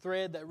 this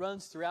thread that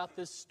runs throughout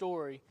this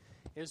story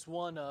is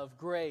one of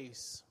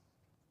grace.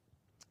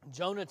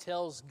 Jonah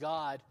tells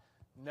God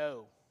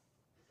no.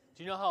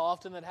 Do you know how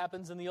often that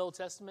happens in the Old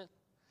Testament?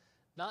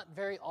 Not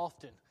very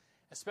often,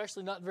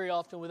 especially not very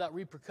often without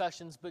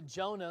repercussions, but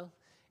Jonah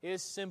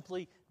is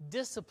simply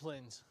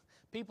disciplined.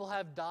 People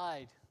have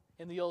died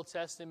in the Old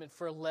Testament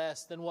for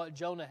less than what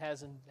Jonah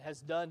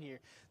has done here.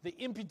 The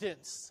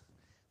impotence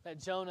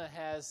that Jonah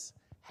has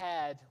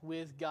had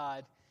with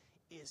God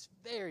is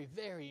very,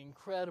 very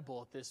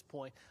incredible at this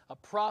point. A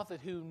prophet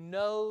who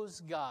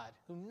knows God,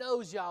 who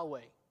knows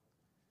Yahweh,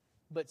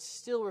 but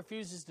still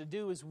refuses to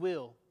do His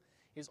will,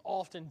 is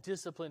often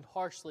disciplined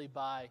harshly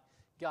by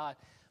God.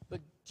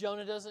 But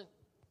Jonah doesn't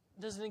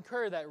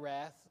incur that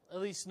wrath, at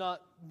least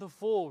not the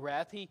full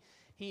wrath. He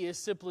is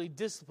simply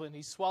disciplined.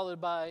 He's swallowed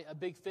by a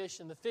big fish,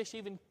 and the fish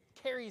even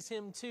carries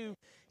him to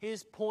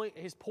his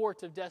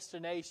port of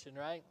destination,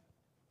 right?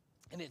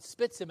 And it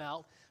spits him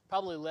out,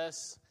 probably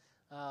less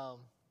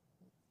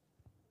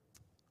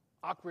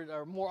awkward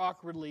or more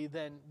awkwardly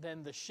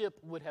than the ship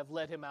would have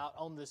let him out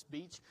on this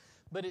beach.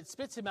 But it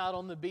spits him out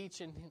on the beach,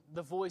 and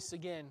the voice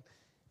again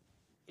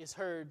is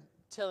heard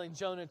telling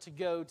Jonah to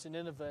go to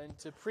Nineveh and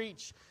to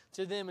preach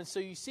to them. And so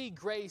you see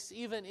grace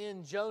even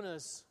in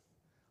Jonah's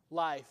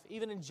life,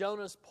 even in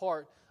Jonah's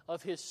part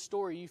of his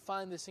story. You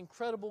find this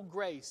incredible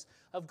grace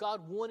of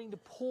God wanting to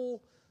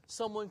pull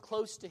someone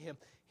close to Him.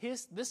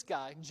 This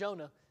guy,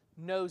 Jonah,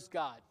 knows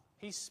God.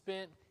 He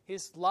spent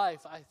his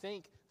life, I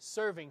think,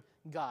 serving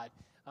God.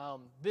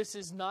 This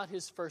is not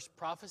his first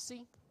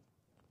prophecy.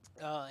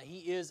 He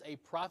is a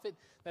prophet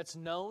that's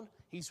known.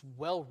 He's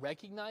well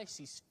recognized.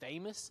 He's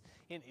famous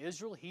in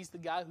Israel. He's the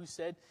guy who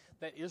said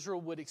that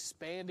Israel would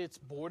expand its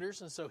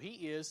borders, and so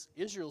he is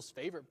Israel's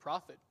favorite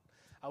prophet,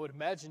 I would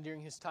imagine,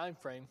 during his time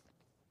frame,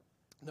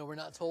 though we're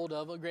not told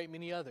of a great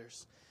many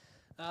others.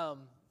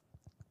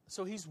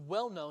 So he's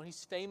well known.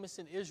 He's famous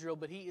in Israel,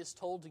 but he is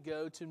told to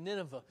go to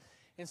Nineveh.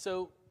 And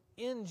so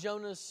in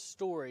Jonah's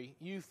story,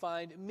 you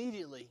find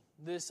immediately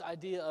this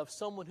idea of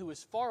someone who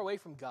is far away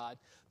from God,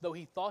 though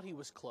he thought he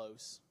was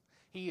close.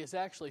 He is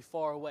actually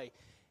far away.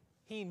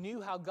 He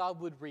knew how God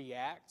would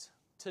react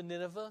to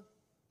Nineveh,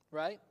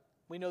 right?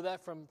 We know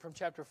that from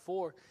chapter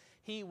 4.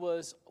 He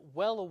was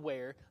well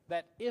aware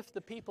that if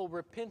the people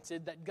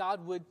repented, that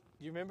God would,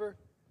 you remember,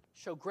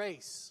 show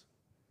grace,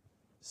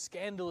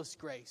 scandalous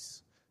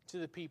grace to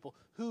the people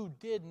who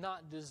did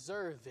not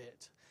deserve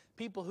it.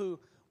 People who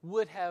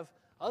would have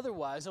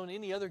otherwise, on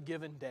any other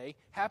given day,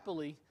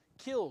 happily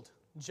killed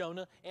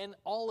Jonah and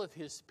all of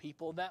his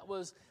people. That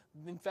was,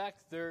 in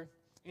fact, their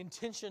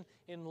intention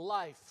in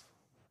life.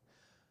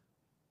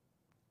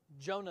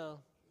 Jonah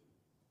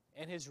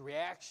and his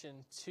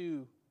reaction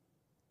to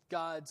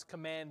God's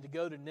command to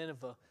go to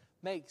Nineveh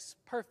makes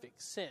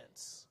perfect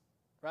sense,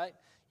 right?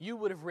 You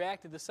would have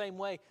reacted the same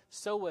way,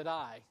 so would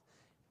I,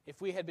 if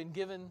we had been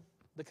given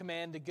the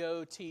command to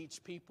go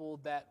teach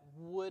people that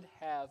would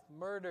have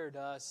murdered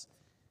us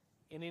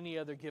in any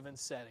other given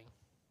setting.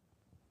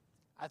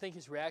 I think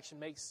his reaction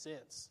makes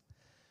sense.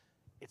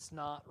 It's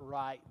not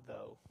right,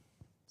 though.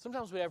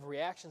 Sometimes we have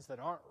reactions that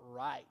aren't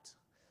right.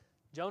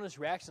 Jonah's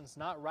reaction's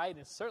not right, and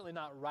it's certainly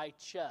not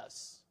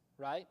righteous,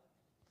 right?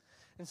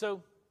 And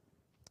so,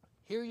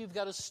 here you've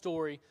got a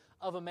story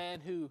of a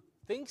man who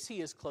thinks he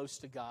is close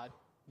to God,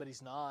 but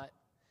he's not.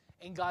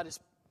 And God is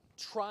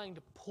trying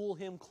to pull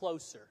him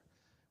closer,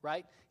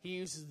 right? He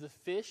uses the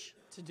fish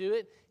to do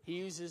it. He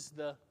uses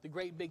the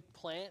great big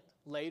plant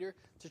later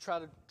to try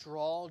to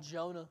draw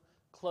Jonah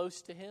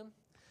close to him.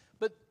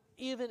 But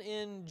even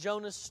in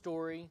Jonah's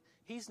story,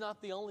 he's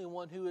not the only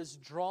one who is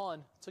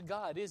drawn to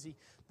God, is he?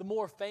 The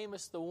more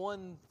famous, the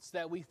ones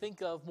that we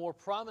think of more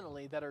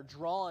prominently that are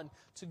drawn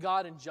to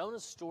God in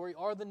Jonah's story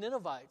are the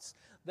Ninevites.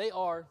 They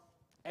are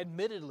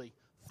admittedly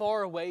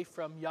far away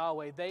from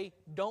Yahweh. They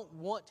don't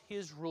want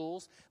His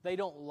rules. They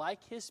don't like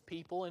His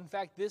people. In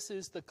fact, this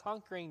is the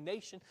conquering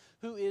nation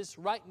who is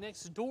right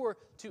next door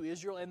to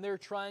Israel, and they're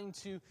trying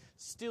to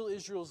steal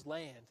Israel's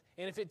land.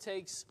 And if it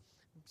takes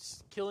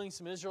killing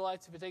some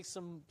Israelites, if it takes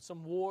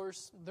some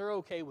wars, they're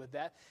okay with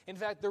that. In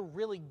fact, they're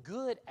really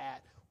good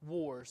at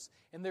wars,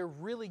 and they're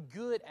really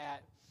good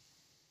at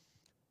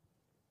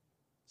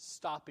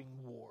stopping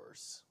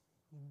wars,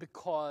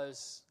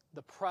 because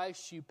the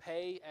price you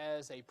pay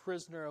as a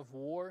prisoner of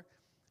war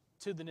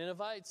to the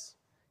Ninevites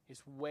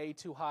is way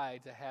too high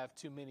to have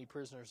too many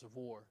prisoners of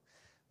war.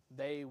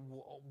 They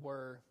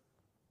were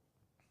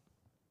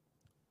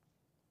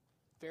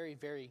very,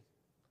 very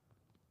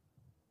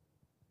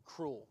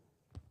cruel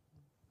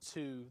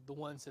to the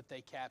ones that they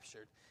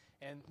captured.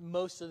 And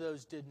most of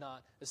those did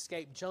not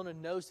escape. Jonah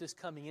knows this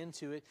coming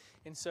into it,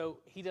 and so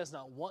he does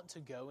not want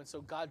to go. And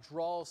so God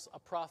draws a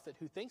prophet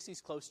who thinks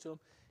he's close to him.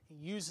 He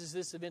uses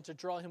this event to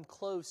draw him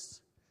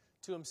close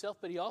to himself,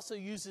 but he also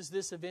uses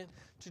this event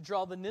to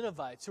draw the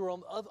Ninevites, who are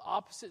on the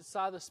opposite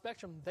side of the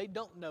spectrum. They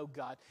don't know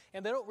God,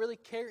 and they don't really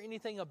care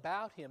anything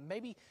about Him.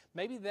 Maybe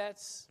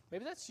that's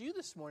you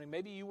this morning.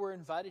 Maybe you were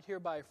invited here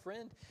by a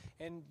friend,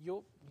 and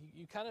you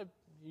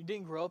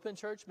didn't grow up in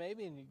church,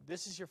 maybe, and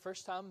this is your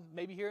first time,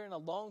 maybe here in a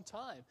long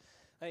time,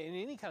 in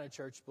any kind of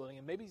church building,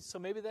 and maybe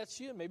that's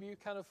you. Maybe you're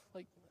kind of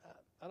like,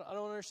 I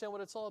don't understand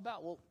what it's all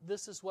about. Well,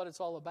 this is what it's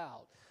all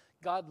about.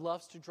 God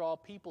loves to draw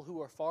people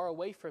who are far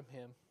away from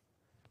Him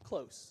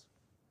close.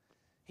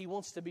 He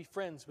wants to be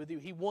friends with you.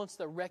 He wants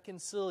the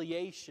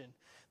reconciliation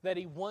that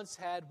He once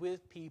had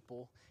with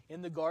people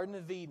in the Garden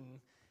of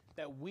Eden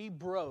that we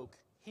broke.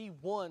 He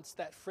wants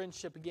that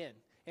friendship again.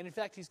 And in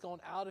fact, He's gone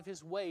out of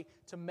His way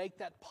to make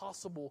that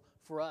possible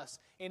for us.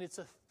 And it's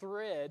a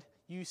thread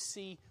you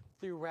see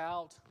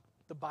throughout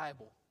the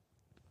Bible.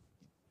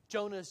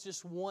 Jonah is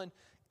just one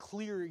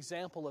clear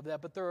example of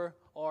that, but there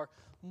are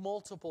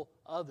multiple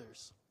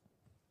others.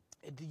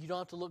 And you don't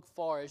have to look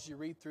far as you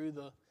read through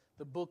the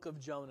book of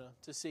Jonah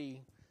to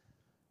see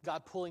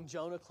God pulling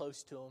Jonah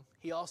close to Him.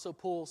 He also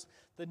pulls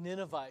the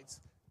Ninevites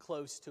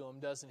close to Him,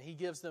 doesn't He? He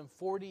gives them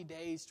 40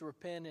 days to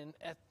repent, and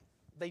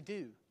they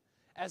do.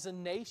 As a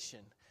nation,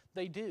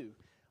 they do.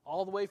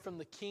 All the way from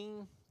the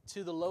king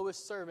to the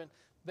lowest servant,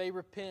 they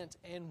repent,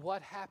 and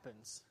what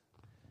happens?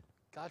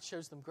 God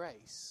shows them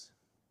grace.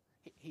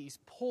 He's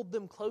pulled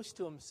them close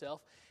to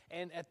Himself,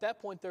 and at that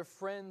point, they're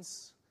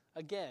friends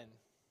again.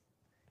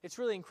 It's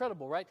really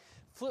incredible, right?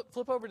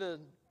 Flip over to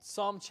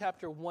Psalm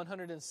chapter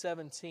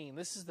 117.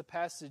 This is the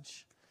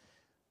passage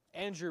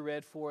Andrew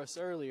read for us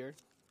earlier.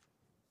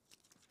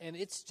 And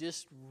it's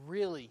just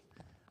really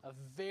a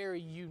very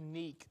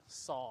unique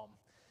psalm.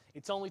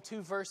 It's only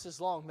 2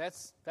 verses long.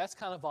 That's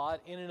kind of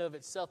odd in and of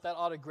itself. That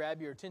ought to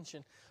grab your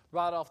attention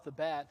right off the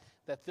bat,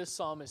 that this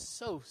psalm is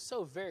so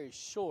very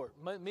short.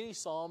 Many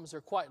psalms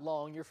are quite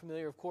long. You're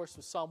familiar, of course,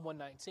 with Psalm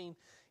 119.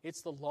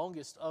 It's the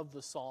longest of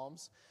the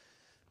psalms.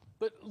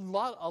 But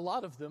a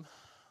lot of them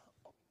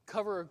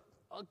cover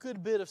a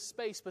good bit of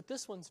space, but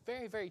this one's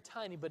very, very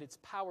tiny, but it's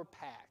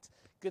power-packed.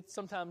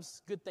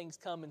 Sometimes good things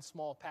come in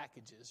small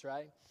packages,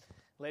 right?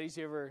 Ladies,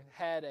 you ever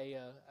had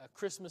a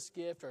Christmas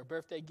gift or a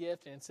birthday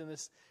gift, and it's in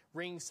this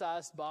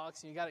ring-sized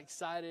box, and you got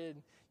excited,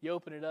 and you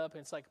open it up, and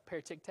it's like a pair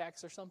of Tic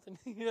Tacs or something?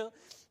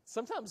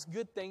 Sometimes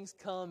good things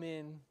come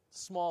in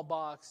small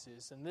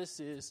boxes, and this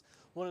is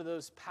one of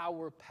those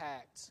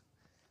power-packed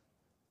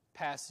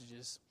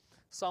passages.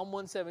 Psalm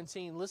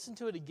 117, listen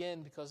to it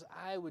again, because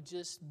I would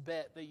just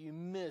bet that you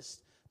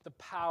missed the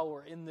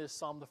power in this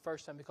psalm the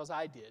first time, because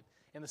I did,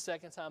 and the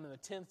second time and the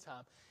 10th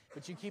time.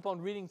 But you keep on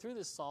reading through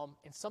this psalm,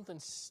 and something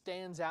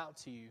stands out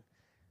to you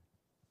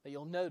that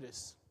you'll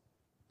notice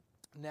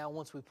now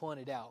once we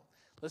point it out.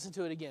 Listen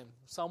to it again.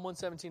 Psalm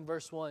 117,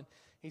 verse 1,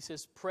 he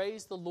says,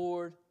 praise the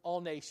Lord, all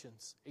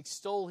nations.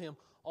 Extol him,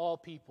 all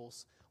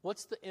peoples.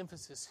 What's the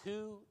emphasis?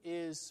 Who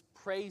is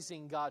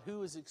praising God?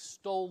 Who is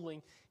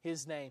extolling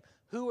his name?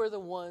 Who are the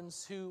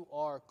ones who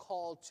are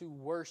called to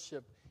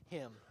worship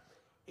him?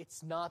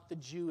 It's not the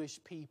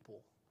Jewish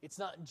people. It's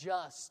not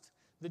just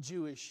the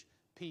Jewish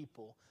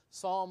people.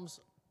 Psalms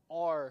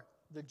are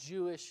the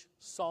Jewish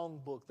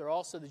songbook. They're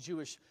also the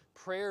Jewish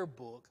prayer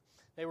book.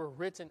 They were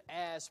written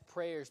as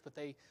prayers, but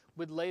they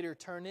would later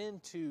turn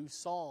into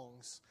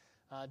songs.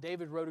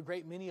 David wrote a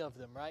great many of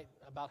them, right?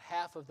 About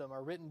half of them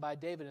are written by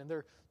David, and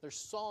they're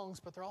songs,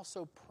 but they're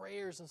also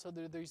prayers. And so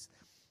there's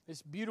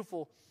this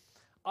beautiful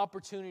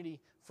opportunity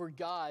for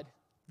God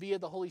via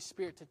the Holy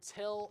Spirit to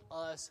tell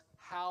us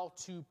how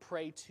to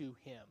pray to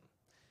him.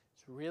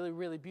 It's really,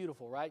 really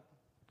beautiful, right?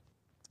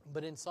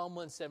 But in Psalm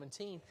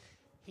 117,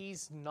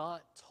 he's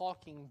not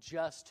talking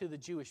just to the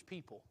Jewish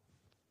people.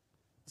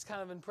 It's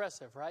kind of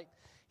impressive, right?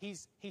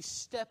 He's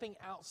stepping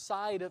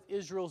outside of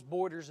Israel's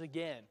borders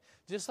again.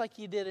 Just like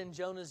he did in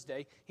Jonah's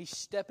day, he's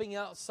stepping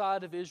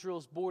outside of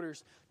Israel's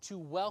borders to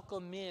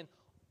welcome in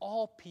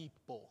all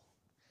people.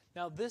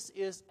 Now, this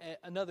is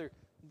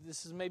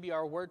maybe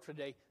our word for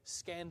today,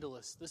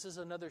 scandalous. This is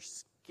another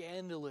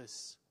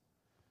scandalous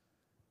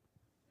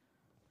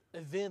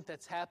event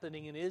that's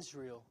happening in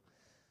Israel.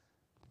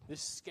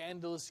 This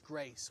scandalous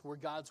grace where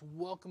God's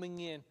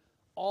welcoming in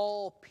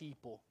all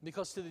people.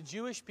 Because to the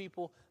Jewish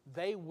people,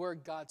 they were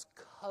God's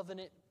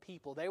covenant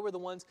people. They were the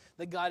ones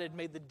that God had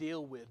made the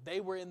deal with. They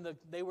were in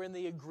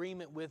the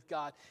agreement with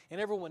God.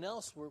 And everyone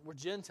else were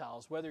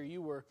Gentiles, whether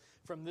you were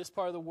from this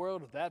part of the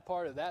world or that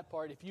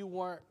part. If you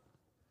weren't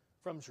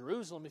from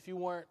Jerusalem, if you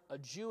weren't a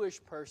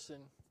Jewish person,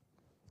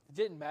 it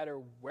didn't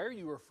matter where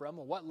you were from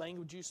or what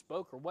language you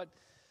spoke or what,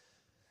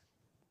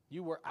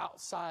 you were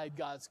outside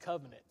God's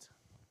covenant.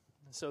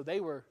 And so they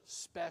were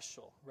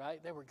special,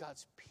 right? They were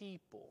God's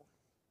people.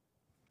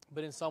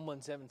 But in Psalm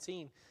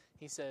 117,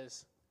 he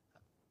says,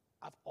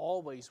 I've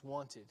always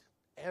wanted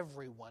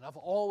everyone, I've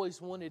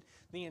always wanted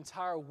the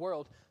entire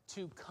world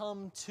to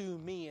come to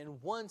me.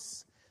 And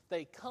once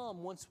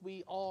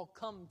we all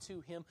come to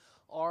him,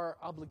 our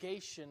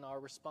obligation, our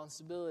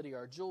responsibility,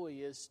 our joy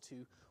is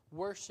to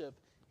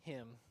worship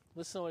him.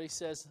 Listen to what he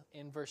says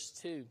in verse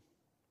 2.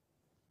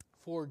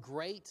 For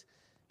great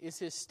is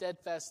his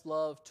steadfast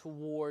love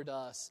toward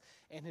us,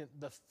 and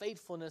the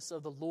faithfulness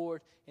of the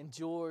Lord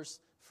endures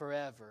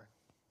forever.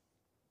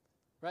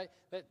 Right?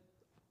 That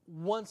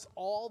once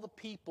all the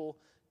people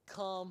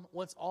come,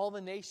 once all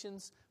the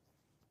nations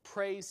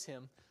praise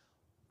him,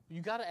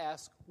 you got to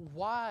ask,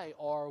 why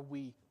are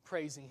we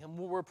praising him?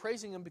 Well, we're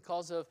praising him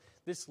because of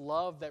this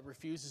love that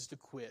refuses to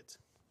quit.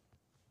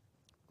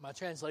 My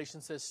translation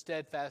says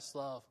steadfast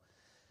love.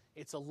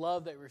 It's a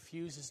love that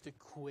refuses to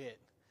quit.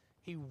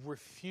 He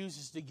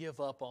refuses to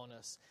give up on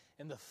us.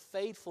 And the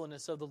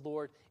faithfulness of the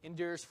Lord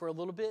endures for a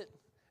little bit,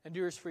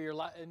 endures for your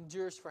life,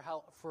 endures for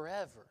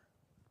forever.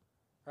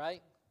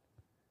 Right?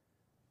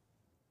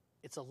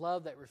 It's a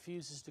love that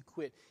refuses to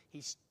quit.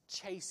 He's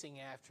chasing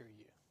after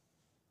you.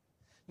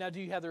 Now, do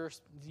you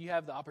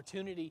have the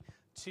opportunity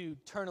to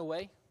turn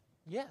away?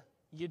 Yeah,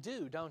 you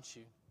do, don't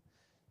you?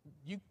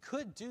 You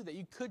could do that.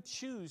 You could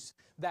choose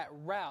that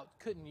route,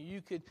 couldn't you?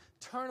 You could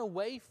turn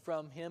away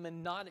from him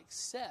and not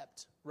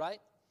accept,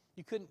 right?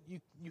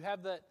 You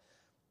have that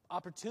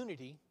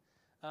opportunity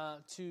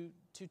to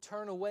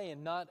turn away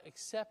and not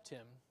accept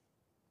him,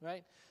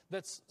 right?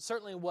 That's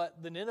certainly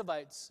what the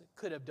Ninevites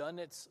could have done.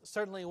 It's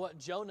certainly what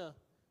Jonah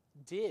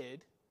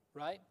did,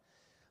 right?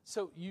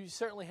 So you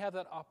certainly have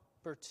that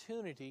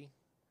opportunity,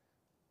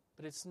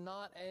 but it's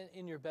not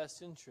in your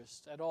best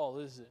interest at all,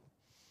 is it?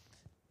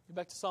 Go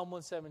back to Psalm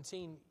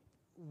 117.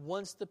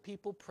 Once the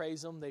people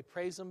praise him, they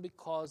praise him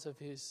because of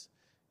his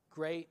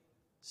great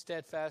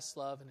steadfast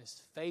love and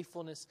his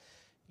faithfulness.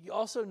 You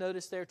also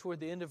notice there toward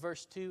the end of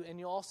verse 2, and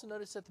you also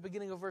notice at the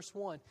beginning of verse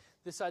 1,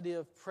 this idea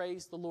of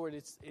praise the Lord.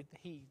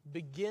 He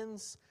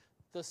begins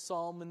the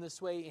psalm in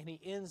this way, and he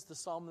ends the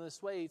psalm in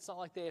this way. It's not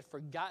like they had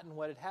forgotten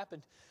what had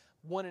happened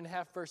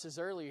 1.5 verses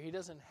earlier. He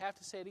doesn't have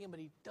to say it again, but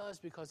he does,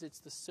 because it's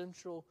the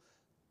central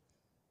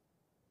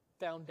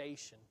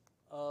foundation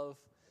of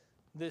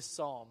this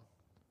psalm.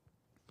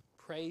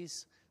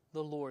 Praise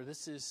the Lord.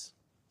 This is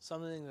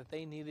something that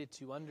they needed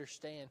to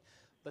understand.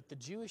 But the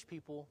Jewish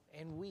people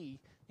and we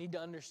need to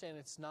understand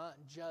it's not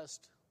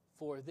just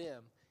for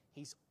them.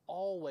 He's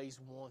always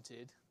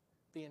wanted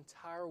the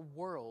entire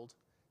world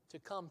to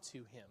come to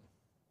him.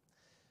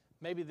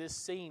 maybe this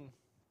scene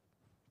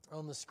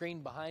on the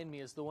screen behind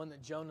me is the one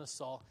that Jonah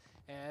saw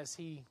as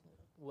he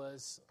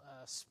was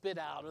spit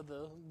out of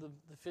the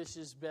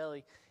fish's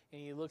belly,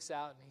 and he looks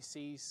out and he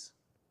sees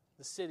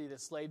the city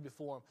that's laid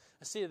before him,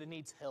 a city that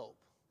needs help,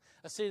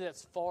 a city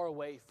that's far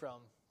away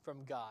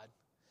from God.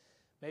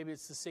 Maybe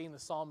it's the scene the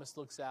psalmist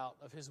looks out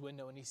of his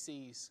window and he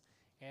sees,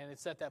 and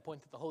it's at that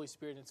point that the Holy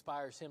Spirit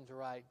inspires him to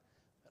write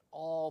that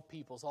all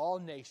peoples, all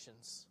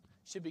nations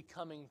should be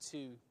coming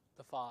to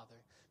the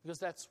Father, because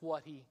that's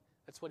what he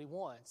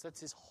wants. That's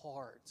his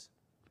heart.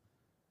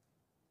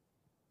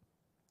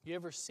 You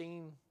ever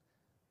seen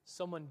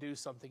someone do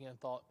something and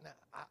thought, now,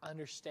 I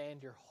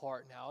understand your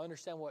heart now. I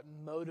understand what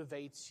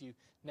motivates you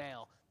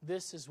now.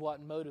 This is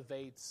what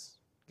motivates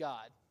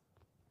God.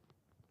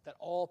 That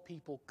all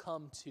people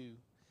come to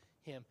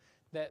Him.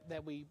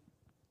 That we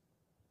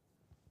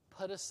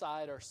put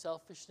aside our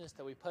selfishness,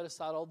 that we put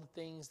aside all the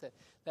things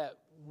that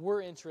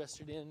we're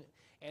interested in,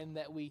 and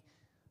that we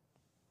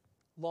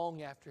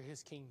long after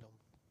His kingdom.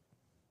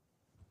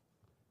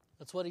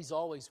 That's what He's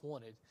always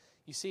wanted.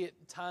 You see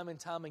it time and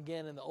time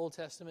again in the Old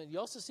Testament. You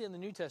also see it in the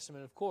New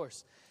Testament, of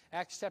course.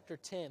 Acts chapter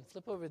 10.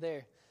 Flip over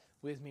there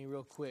with me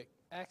real quick.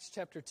 Acts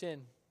chapter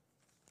 10.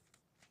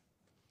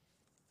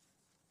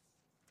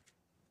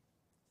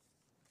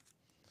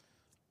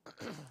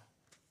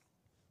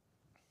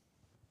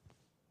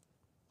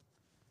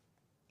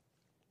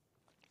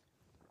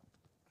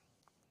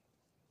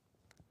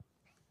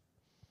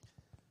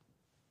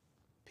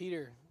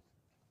 Peter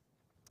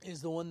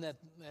is the one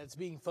that's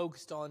being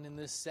focused on in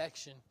this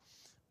section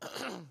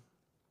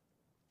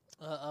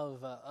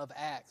of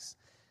Acts.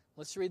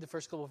 Let's read the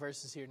first couple of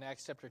verses here in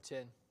Acts chapter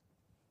 10.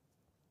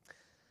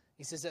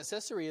 He says, at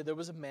Caesarea there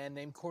was a man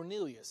named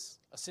Cornelius,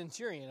 a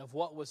centurion of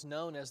what was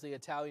known as the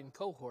Italian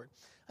cohort,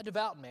 a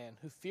devout man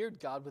who feared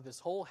God with his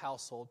whole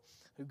household,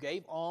 who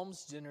gave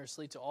alms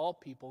generously to all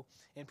people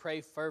and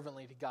prayed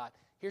fervently to God.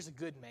 Here's a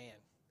good man.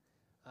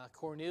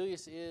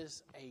 Cornelius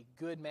is a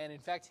good man. In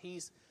fact,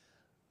 he's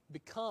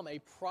become a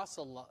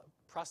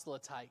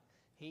proselyte.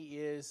 He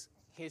is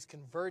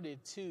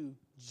converted to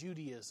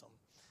Judaism.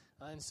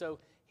 And so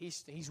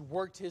he's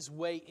worked his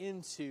way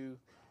into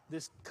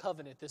this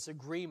covenant, this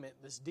agreement,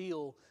 this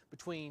deal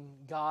between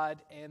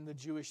God and the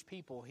Jewish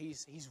people.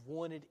 He's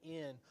wanted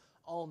in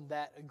on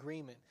that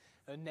agreement.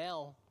 And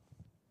now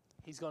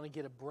he's going to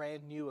get a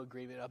brand new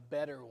agreement, a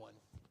better one.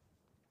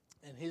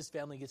 And his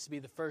family gets to be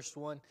the first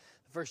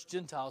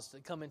Gentiles to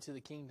come into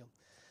the kingdom.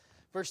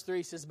 Verse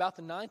 3 says, about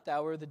the 9th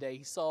hour of the day,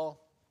 he saw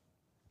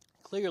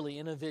clearly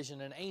in a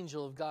vision an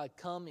angel of God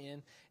come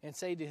in and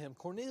say to him,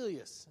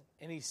 Cornelius.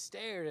 And he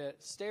stared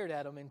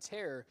at him in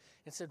terror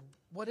and said,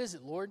 what is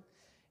it, Lord?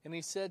 And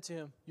he said to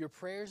him, your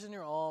prayers and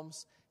your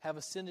alms have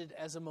ascended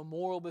as a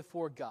memorial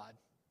before God.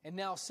 And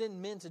now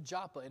send men to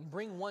Joppa and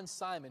bring one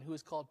Simon, who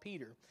is called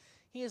Peter.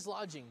 He is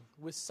lodging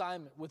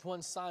with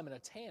one Simon, a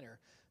tanner,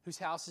 whose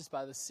house is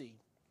by the sea.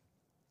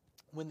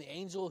 When the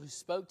angel who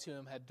spoke to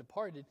him had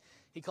departed,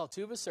 he called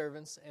 2 of his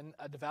servants and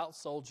a devout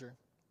soldier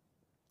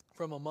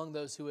from among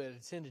those who had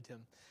attended him.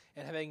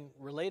 And having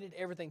related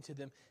everything to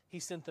them, he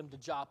sent them to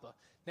Joppa.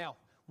 Now,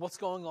 what's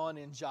going on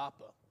in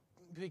Joppa?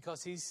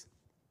 Because he's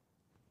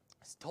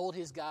told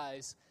his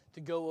guys to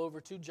go over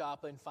to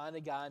Joppa and find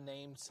a guy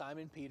named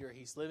Simon Peter.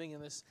 He's living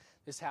in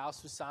this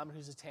house with Simon,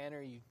 who's a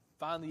tanner. You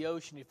find the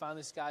ocean, you find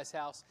this guy's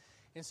house.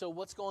 And so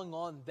what's going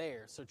on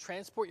there? So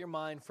transport your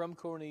mind from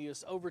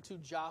Cornelius over to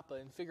Joppa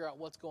and figure out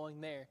what's going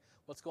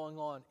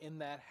on in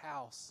that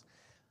house.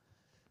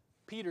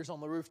 Peter's on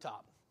the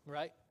rooftop,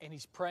 right? And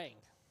he's praying.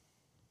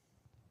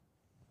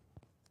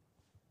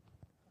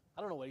 I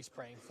don't know what he's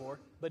praying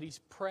for, but he's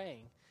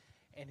praying,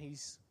 and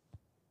he's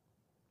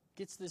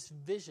gets this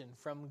vision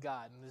from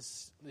God. And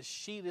this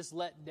sheet is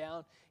let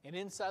down, and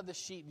inside the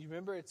sheet, you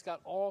remember, it's got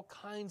all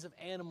kinds of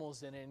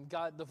animals in it. And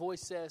God, the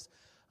voice says,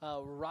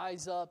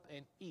 rise up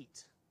and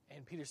eat.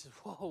 And Peter says,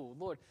 whoa,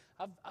 Lord,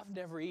 I've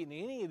never eaten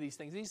any of these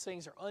things. These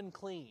things are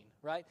unclean,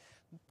 right?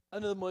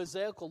 Under the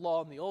Mosaical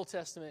law in the Old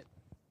Testament,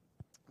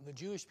 the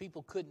Jewish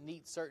people couldn't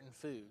eat certain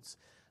foods.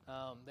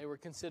 They were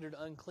considered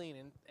unclean.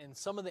 And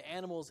some of the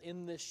animals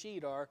in this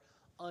sheet are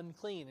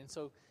unclean. And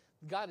so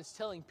God is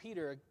telling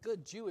Peter, a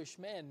good Jewish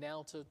man,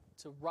 now to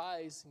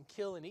rise and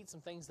kill and eat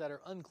some things that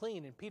are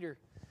unclean. And Peter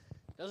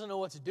doesn't know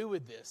what to do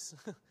with this.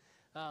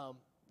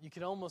 You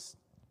can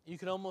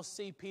almost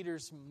see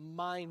Peter's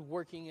mind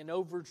working in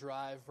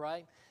overdrive,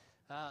 right?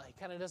 He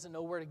kind of doesn't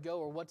know where to go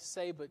or what to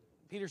say, but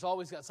Peter's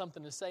always got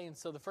something to say. And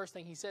so the first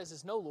thing he says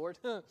is, no, Lord,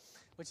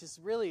 which is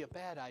really a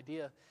bad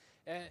idea.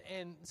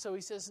 And so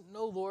he says,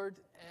 no, Lord,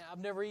 I've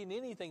never eaten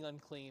anything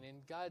unclean. And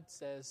God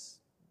says,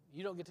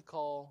 you don't get to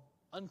call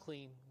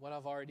unclean what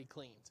I've already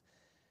cleaned.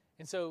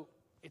 And so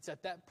it's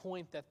at that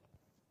point that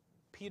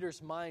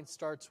Peter's mind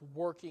starts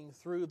working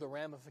through the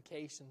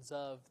ramifications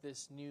of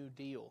this new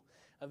deal,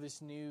 of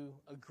this new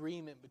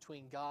agreement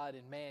between God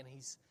and man.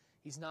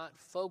 He's not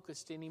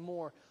focused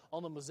anymore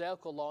on the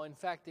Mosaical law. In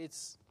fact,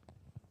 it's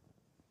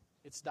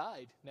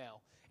died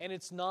now. And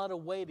it's not a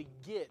way to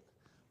get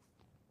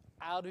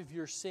out of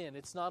your sin.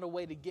 It's not a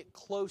way to get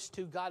close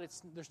to God.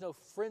 There's no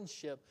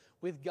friendship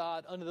with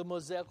God under the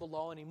Mosaical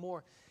law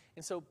anymore.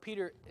 And so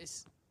Peter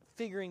is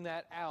figuring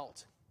that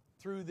out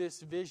through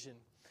this vision.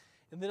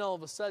 And then all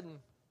of a sudden,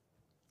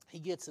 he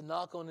gets a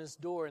knock on his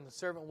door, and the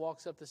servant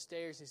walks up the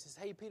stairs. He says,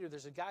 "Hey, Peter,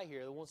 there's a guy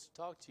here that wants to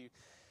talk to you.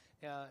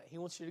 He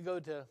wants you to go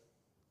to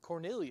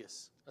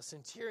Cornelius, a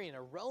centurion,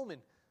 a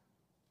Roman,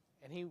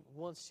 and he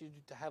wants you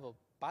to have a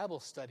Bible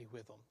study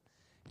with him."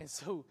 And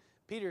so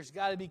Peter's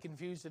got to be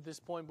confused at this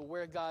point, but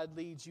where God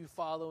leads, you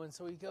follow. And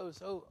so he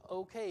goes, "Oh,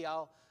 okay,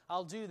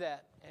 I'll do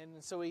that."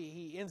 And so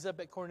he ends up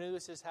at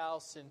Cornelius'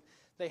 house, and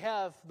they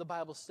have the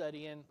Bible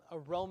study. And a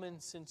Roman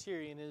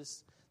centurion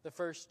is the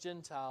first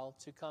Gentile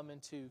to come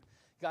into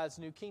God's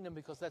new kingdom,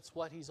 because that's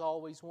what he's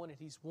always wanted.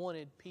 He's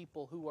wanted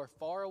people who are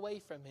far away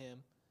from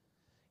him.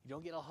 You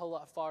don't get a whole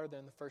lot farther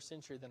in the first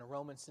century than a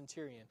Roman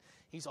centurion.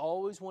 He's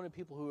always wanted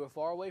people who are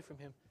far away from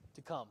him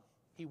to come.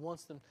 He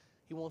wants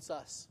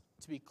us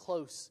to be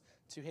close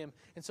to him.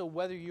 And so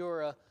whether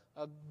you're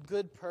a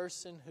good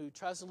person who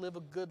tries to live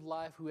a good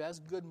life, who has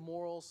good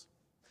morals,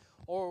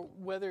 or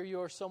whether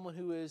you're someone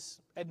who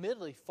is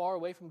admittedly far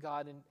away from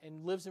God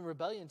and lives in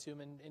rebellion to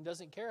him and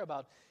doesn't care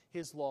about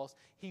his laws,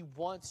 he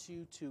wants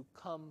you to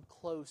come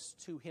close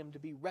to him, to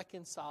be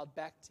reconciled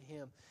back to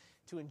him,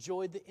 to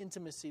enjoy the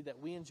intimacy that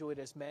we enjoyed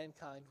as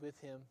mankind with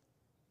him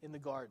in the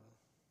garden.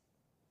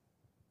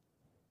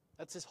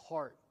 That's his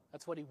heart.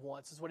 That's what he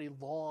wants. That's what he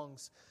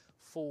longs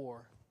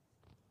for.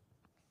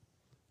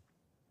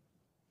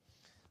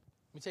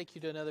 Let me take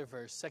you to another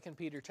verse, 2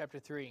 Peter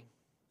chapter 3.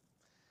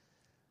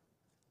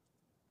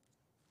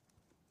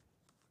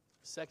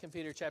 2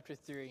 Peter chapter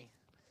 3,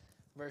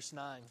 verse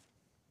 9.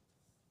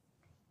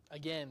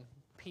 Again,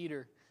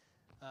 Peter,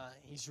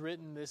 he's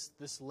written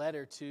this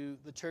letter to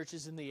the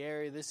churches in the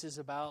area. This is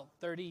about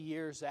 30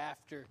 years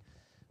after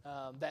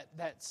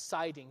that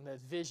sighting,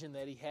 that vision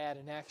that he had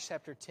in Acts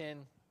chapter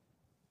 10.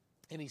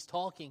 And he's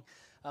talking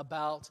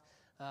about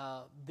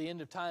the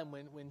end of time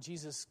when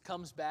Jesus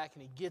comes back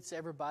and he gets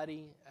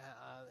everybody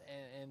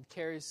and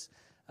carries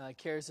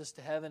us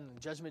to heaven,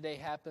 and Judgment Day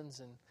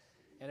happens, and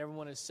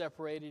everyone is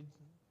separated,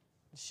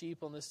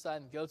 sheep on this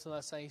side and goats on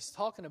that side. He's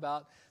talking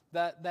about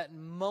that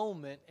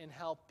moment and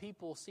how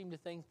people seem to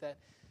think that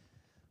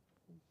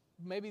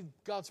maybe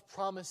God's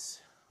promise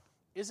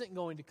isn't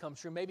going to come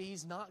true. Maybe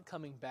he's not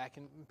coming back,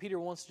 and Peter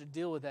wants to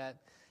deal with that.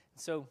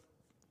 So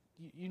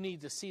you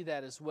need to see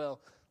that as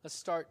well. Let's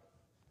start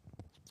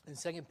in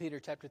 2 Peter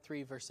chapter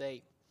 3, verse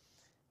 8.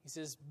 He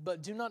says,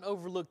 "But do not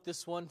overlook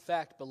this one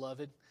fact,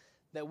 beloved,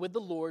 that with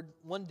the Lord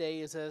 1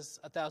 day is as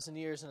 1,000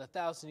 years, and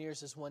 1,000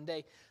 years as 1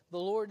 day. The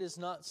Lord is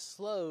not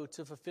slow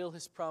to fulfill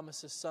his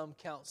promises. Some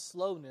count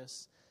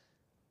slowness."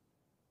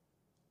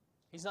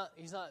 He's not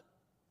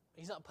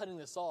putting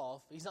this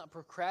off. He's not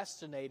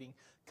procrastinating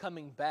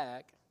coming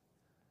back.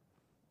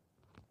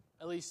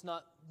 At least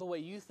not the way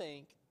you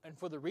think, and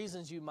for the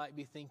reasons you might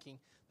be thinking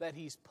that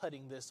he's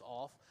putting this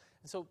off.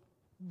 And so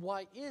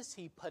why is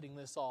he putting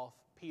this off,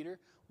 Peter?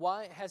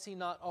 Why has he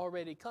not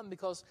already come?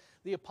 Because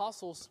the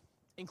apostles,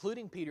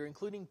 including Peter,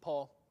 including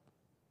Paul,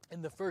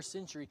 in the first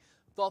century,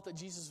 thought that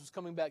Jesus was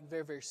coming back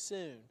very, very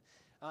soon.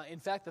 In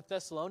fact, the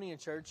Thessalonian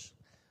church,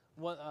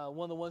 one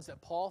of the ones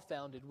that Paul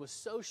founded, was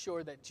so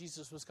sure that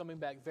Jesus was coming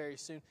back very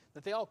soon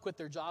that they all quit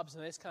their jobs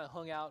and they just kind of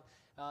hung out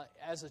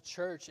as a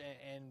church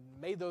and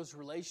made those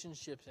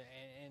relationships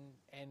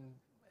and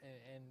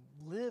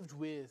lived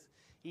with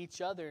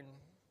each other. And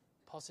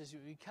Paul says,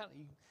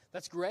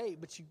 that's great,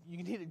 but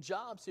you need a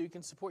job so you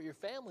can support your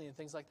family and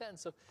things like that. And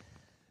so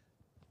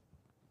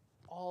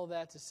all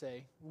that to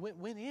say,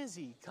 when is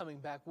he coming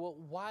back? Well,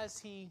 why is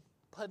he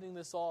putting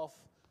this off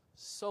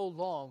so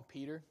long,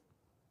 Peter?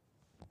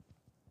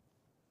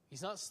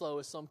 He's not slow,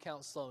 as some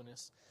count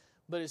slowness,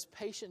 but is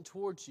patient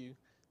towards you,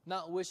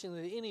 not wishing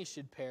that any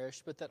should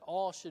perish, but that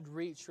all should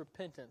reach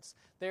repentance.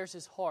 There's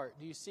his heart.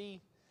 Do you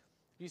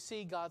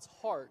see God's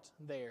heart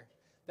there?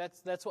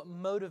 That's what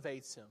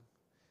motivates him.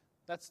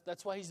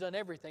 That's why he's done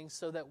everything,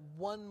 so that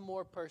one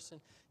more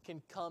person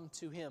can come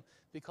to him,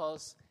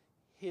 because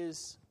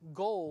his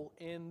goal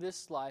in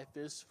this life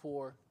is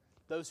for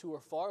those who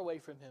are far away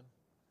from him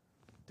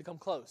to come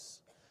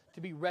close,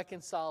 to be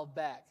reconciled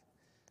back.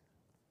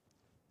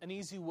 An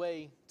easy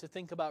way to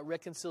think about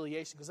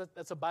reconciliation, because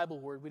that's a Bible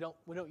word we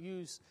don't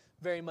use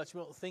very much.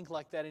 We don't think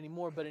like that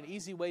anymore. But an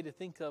easy way to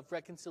think of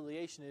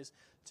reconciliation is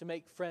to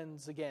make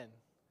friends again.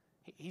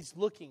 He's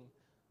looking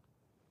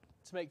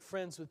to make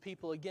friends with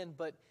people again,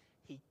 but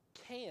he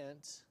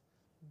can't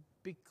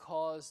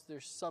because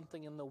there's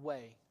something in the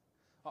way.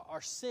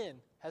 Our sin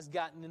has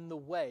gotten in the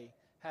way,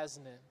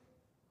 hasn't it?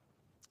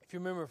 If you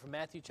remember from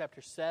Matthew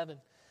chapter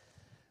 7,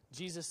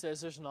 Jesus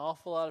says there's an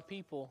awful lot of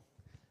people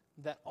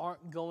that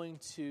aren't going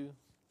to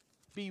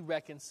be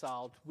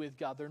reconciled with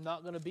God. They're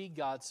not going to be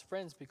God's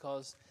friends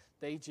because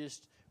they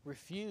just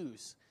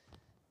refuse.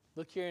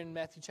 Look here in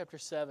Matthew chapter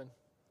 7,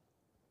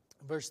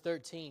 verse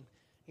 13.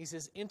 He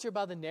says, "Enter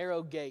by the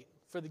narrow gate,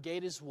 For the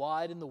gate is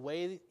wide and the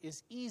way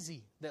is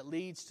easy that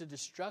leads to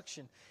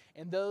destruction,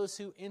 and those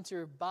who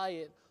enter by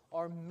it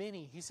are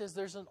many. He says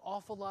there's an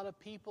awful lot of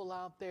people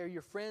out there,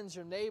 your friends,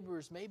 your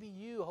neighbors, maybe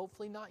you,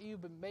 hopefully not you,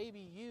 but maybe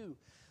you,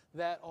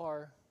 that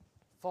are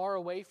far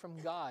away from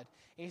God.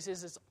 And he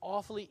says it's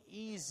awfully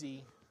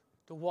easy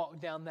to walk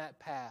down that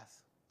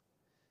path.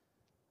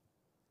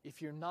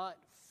 If you're not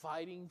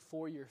fighting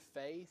for your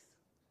faith,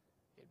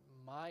 it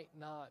might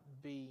not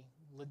be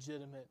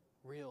legitimate,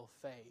 real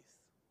faith.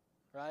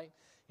 Right?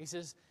 He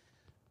says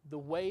the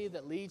way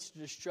that leads to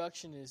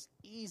destruction is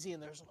easy,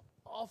 and there's an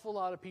awful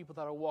lot of people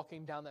that are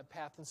walking down that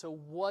path. And so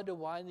what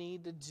do I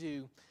need to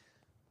do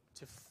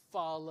to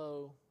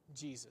follow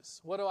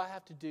Jesus? What do I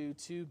have to do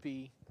to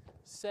be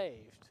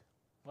saved?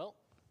 Well,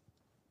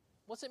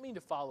 what's it mean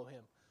to follow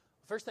him?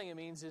 The first thing it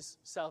means is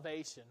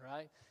salvation,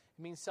 right?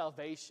 It means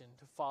salvation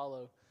to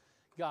follow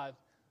God.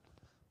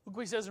 Look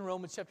what he says in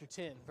Romans chapter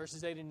 10,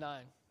 verses 8 and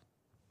 9.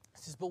 It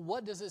says, but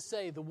what does it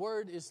say? The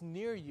word is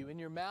near you, in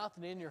your mouth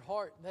and in your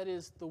heart. That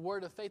is the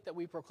word of faith that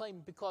we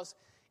proclaim. Because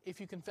if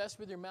you confess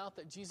with your mouth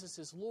that Jesus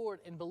is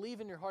Lord and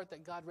believe in your heart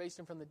that God raised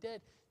him from the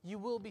dead, you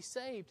will be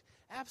saved.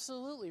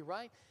 Absolutely,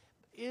 right?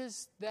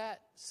 Is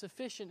that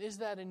sufficient? Is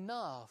that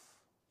enough?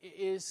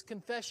 Is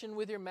confession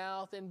with your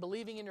mouth and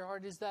believing in your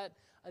heart, is that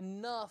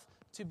enough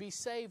to be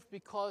saved?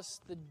 Because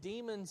the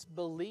demons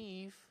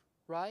believe,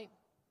 right?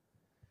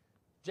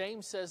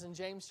 James says in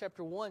James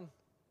chapter 1,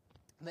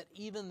 that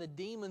even the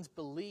demons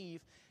believe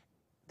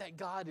that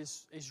God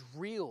is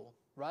real,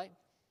 right?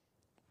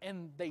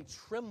 And they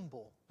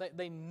tremble.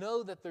 They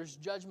know that there's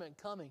judgment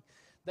coming.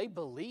 They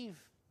believe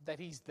that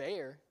he's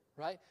there,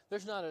 right?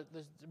 There's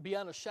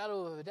beyond a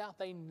shadow of a doubt,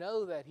 they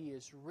know that he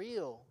is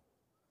real.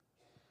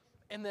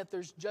 And that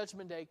there's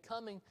judgment day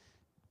coming.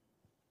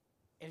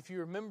 And if you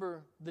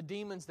remember the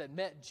demons that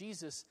met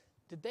Jesus,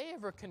 did they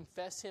ever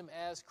confess him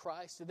as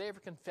Christ? Did they ever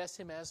confess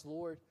him as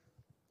Lord?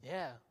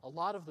 Yeah, a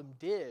lot of them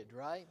did,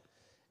 right?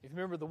 If you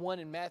remember the one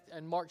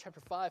in Mark chapter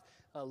 5,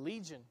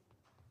 Legion,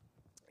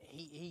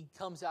 he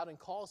comes out and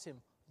calls him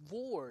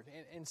Lord,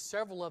 and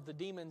several of the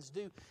demons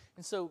do.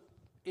 And so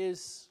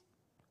is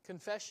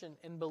confession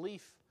and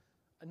belief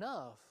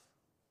enough?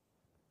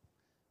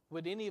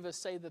 Would any of us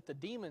say that the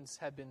demons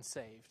have been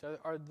saved?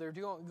 Are there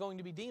going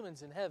to be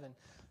demons in heaven?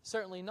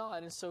 Certainly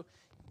not. And so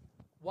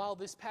while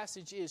this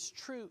passage is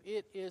true,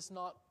 it is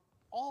not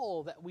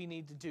all that we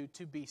need to do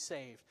to be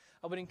saved.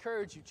 I would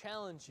encourage you,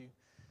 challenge you,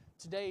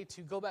 today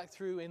to go back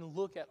through and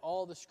look at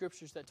all the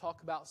scriptures that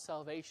talk about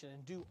salvation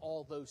and do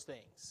all those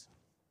things.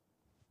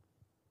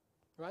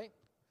 Right?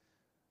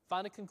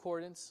 Find a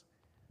concordance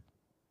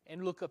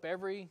and look up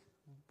every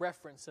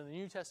reference in the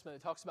New Testament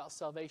that talks about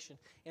salvation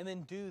and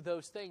then do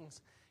those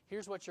things.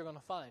 Here's what you're going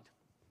to find.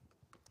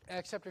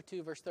 Acts chapter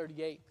 2, verse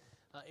 38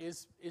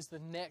 is the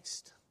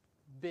next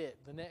bit,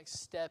 the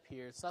next step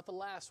here. It's not the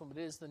last one, but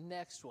it is the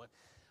next one.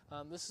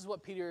 This is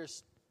what Peter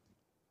is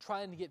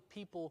trying to get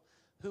people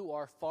who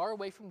are far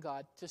away from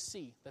God to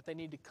see, that they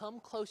need to come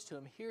close to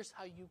him. Here's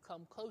how you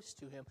come close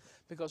to him.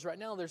 Because right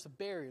now there's a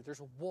barrier, there's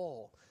a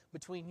wall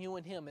between you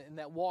and him, and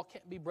that wall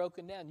can't be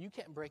broken down. You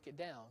can't break it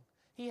down.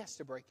 He has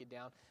to break it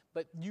down.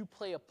 But you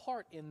play a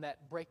part in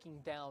that breaking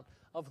down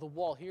of the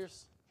wall.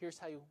 Here's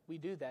how we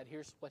do that.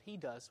 Here's what he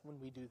does when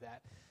we do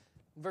that.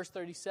 Verse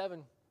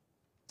 37,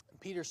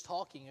 Peter's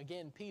talking.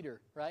 Again, Peter,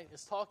 right,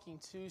 is talking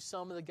to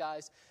some of the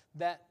guys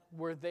that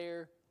were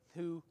there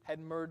who had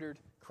murdered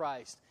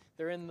Christ.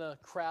 They're in the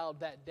crowd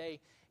that day,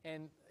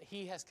 and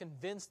he has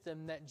convinced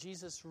them that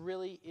Jesus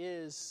really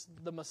is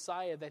the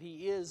Messiah, that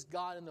he is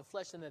God in the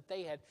flesh, and that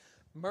they had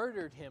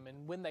murdered him.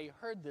 And when they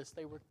heard this,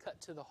 they were cut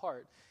to the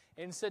heart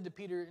and said to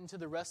Peter and to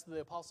the rest of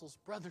the apostles,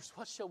 brothers,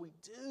 what shall we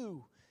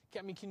do?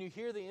 I mean, can you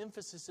hear the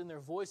emphasis in their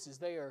voices?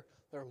 They're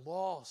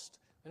lost.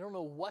 They don't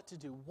know what to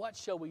do. What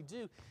shall we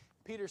do?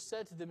 Peter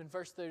said to them in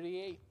verse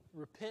 38,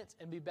 repent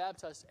and be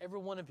baptized, every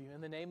one of you,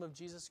 in the name of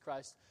Jesus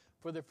Christ,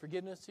 for the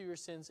forgiveness of your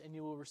sins, and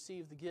you will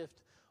receive the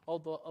gift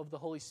of the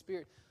Holy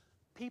Spirit.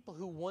 People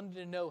who wanted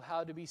to know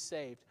how to be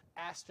saved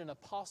asked an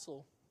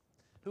apostle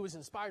who was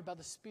inspired by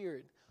the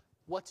Spirit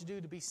what to do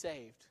to be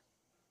saved.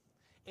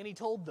 And he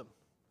told them,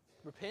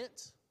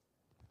 repent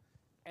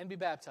and be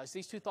baptized.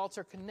 These two thoughts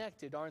are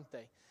connected, aren't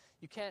they?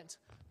 You can't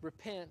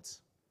repent,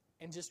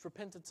 and just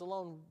repentance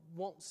alone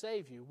won't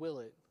save you, will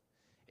it?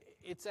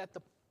 It's at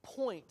the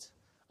point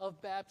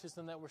of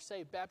baptism that we're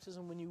saved.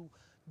 Baptism, when you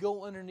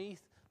go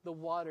underneath the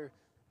water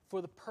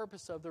for the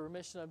purpose of the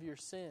remission of your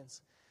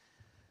sins.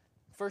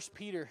 1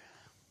 Peter,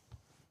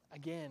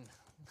 again,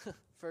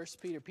 1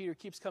 Peter. Peter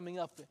keeps coming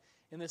up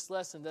in this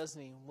lesson, doesn't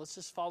he? Let's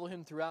just follow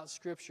him throughout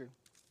Scripture.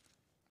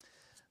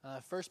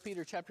 1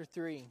 Peter chapter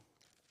 3.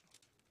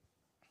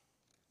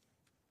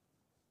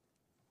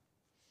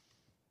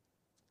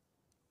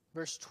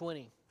 Verse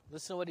 20.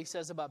 Listen to what he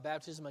says about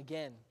baptism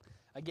again.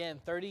 Again,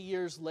 30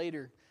 years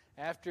later,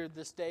 after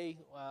this day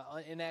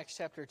in Acts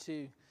chapter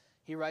 2,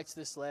 he writes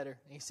this letter.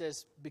 He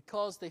says,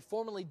 because they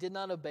formerly did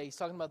not obey, he's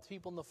talking about the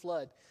people in the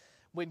flood,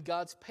 when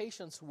God's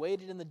patience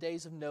waited in the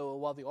days of Noah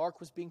while the ark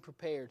was being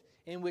prepared,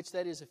 in which,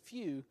 that is, a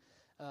few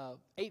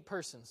 8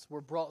 persons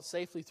were brought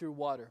safely through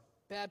water.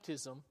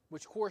 Baptism,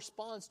 which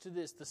corresponds to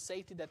this, the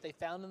safety that they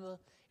found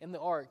in the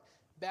ark,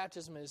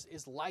 baptism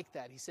is like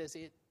that. He says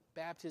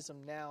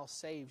baptism now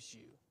saves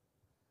you.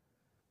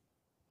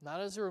 Not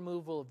as a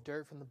removal of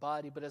dirt from the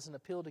body, but as an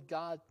appeal to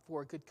God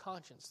for a good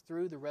conscience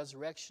through the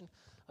resurrection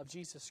of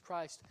Jesus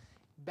Christ.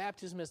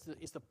 Baptism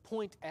is the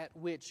point at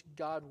which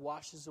God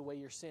washes away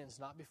your sins,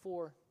 not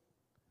before.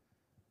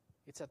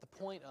 It's at the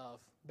point of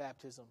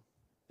baptism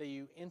that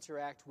you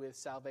interact with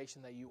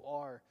salvation, that you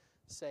are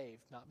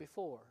saved, not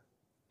before.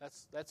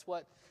 That's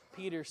what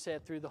Peter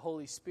said through the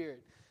Holy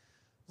Spirit.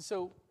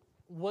 So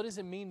what does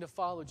it mean to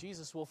follow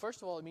Jesus? Well,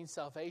 first of all, it means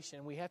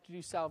salvation. We have to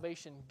do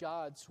salvation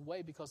God's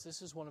way because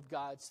this is one of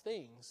God's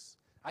things.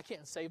 I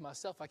can't save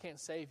myself. I can't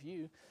save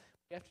you.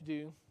 We have to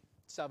do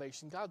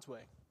salvation God's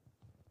way.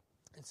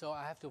 And so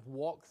I have to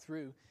walk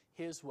through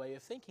His way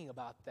of thinking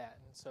about that.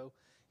 And so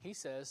He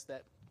says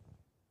that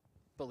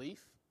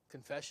belief,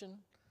 confession,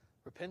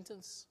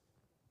 repentance,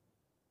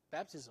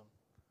 baptism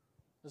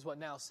is what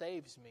now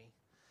saves me.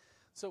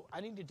 So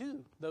I need to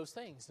do those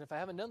things. And if I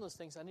haven't done those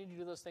things, I need to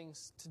do those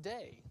things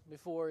today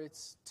before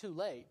it's too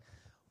late.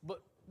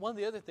 But one of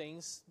the other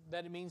things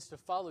that it means to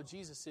follow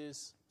Jesus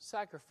is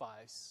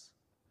sacrifice.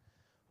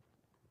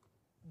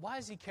 Why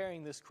is He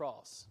carrying this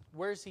cross?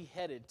 Where is He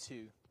headed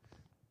to?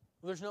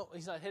 Well,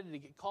 He's not headed to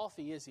get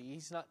coffee, is He?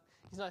 He's not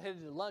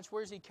headed to lunch.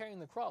 Where is He carrying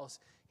the cross?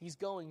 He's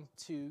going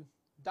to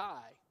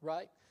die,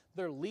 right?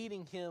 They're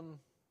leading Him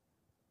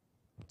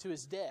to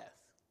His death.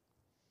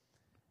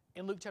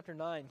 In Luke chapter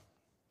 9,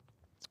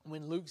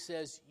 when Luke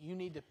says you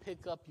need to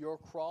pick up your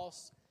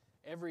cross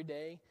every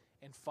day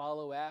and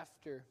follow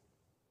after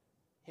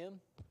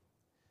Him,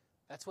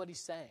 that's what He's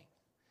saying.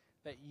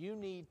 That you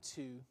need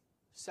to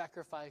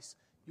sacrifice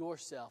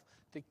yourself,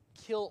 to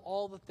kill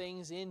all the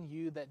things in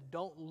you that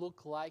don't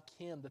look like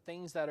Him, the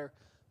things that are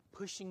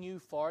pushing you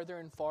farther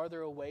and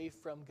farther away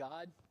from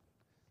God.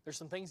 There's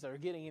some things that are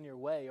getting in your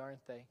way,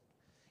 aren't they?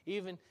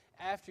 Even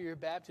after your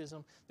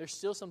baptism, there's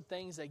still some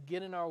things that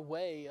get in our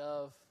way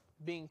of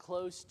being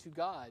close to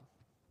God.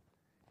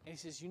 And He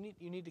says you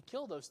need to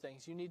kill those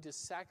things. You need to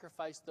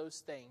sacrifice those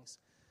things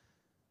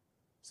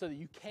so that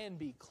you can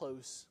be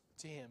close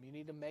to Him. You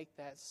need to make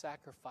that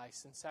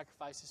sacrifice, and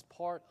sacrifice is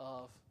part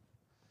of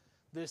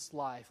this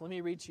life. Let me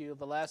read to you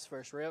the last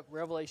verse,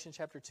 Revelation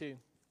chapter 2.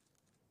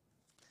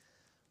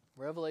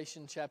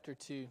 Revelation chapter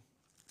 2,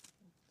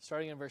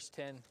 starting in verse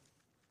 10.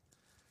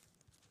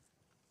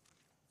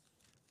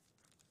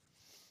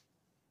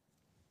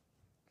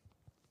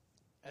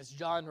 As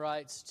John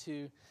writes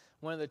to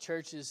one of the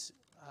churches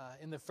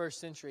in the first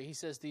century, he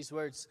says these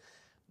words,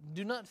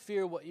 "Do not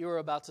fear what you are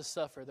about to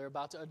suffer." They're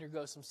about to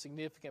undergo some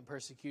significant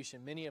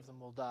persecution. Many of them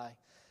will die.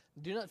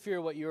 "Do not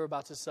fear what you are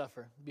about to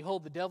suffer.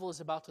 Behold, the devil is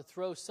about to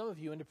throw some of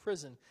you into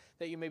prison,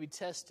 that you may be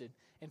tested.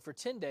 And for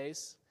 10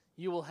 days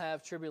you will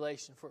have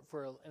tribulation."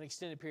 For an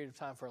extended period of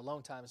time, for a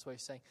long time is what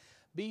he's saying.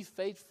 "Be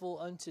faithful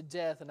unto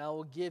death, and I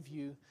will give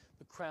you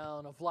the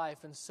crown of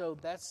life." And so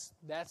that's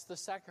the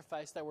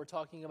sacrifice that we're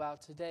talking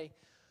about today.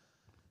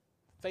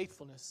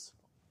 Faithfulness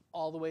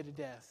all the way to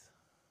death.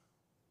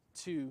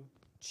 To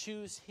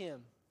choose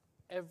Him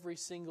every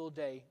single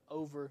day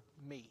over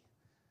me.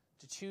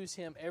 To choose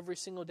Him every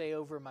single day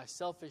over my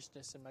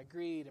selfishness and my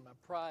greed and my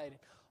pride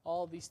and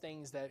all these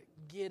things that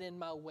get in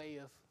my way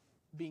of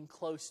being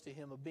close to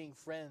Him, of being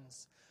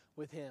friends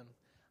with Him.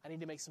 I need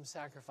to make some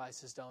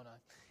sacrifices, don't I?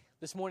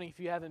 This morning, if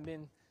you haven't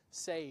been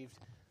saved,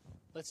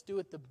 let's do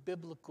it the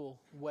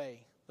biblical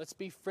way. Let's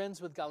be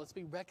friends with God. Let's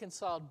be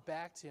reconciled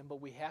back to Him,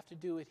 but we have to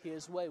do it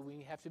His way.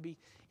 We have to be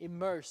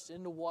immersed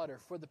in the water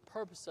for the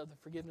purpose of the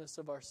forgiveness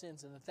of our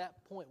sins. And at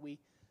that point, we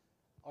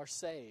are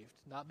saved,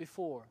 not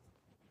before.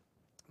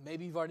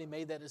 Maybe you've already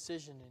made that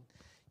decision and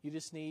you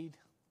just need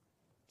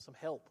some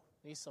help,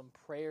 need some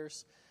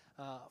prayers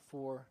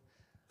for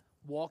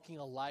walking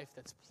a life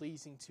that's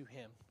pleasing to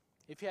Him.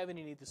 If you have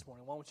any need this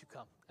morning, why don't you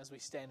come as we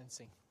stand and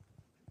sing?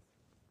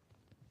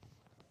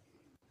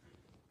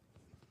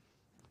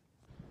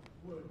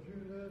 Would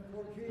you live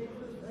for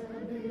Jesus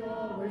and be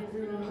always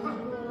doing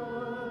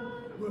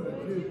good?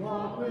 Would you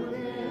walk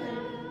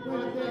within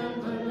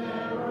the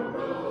narrow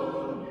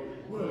road?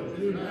 Would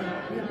you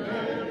let Him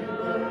take your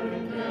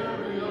burden,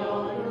 carry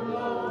all your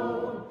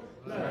load?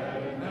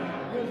 Let Him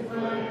have His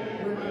way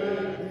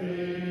with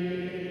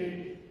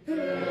thee.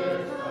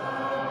 His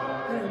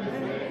love can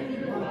make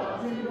you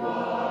what you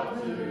ought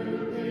to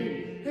be.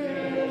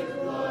 His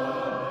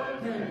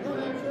blood can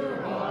cleanse your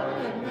heart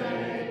and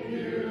make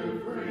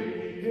you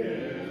free.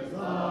 His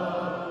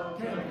love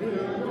can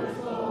fill your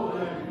soul,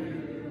 and you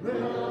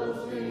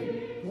will see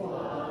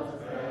what's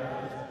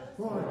best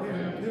for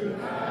Him to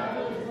have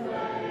His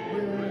way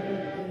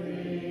with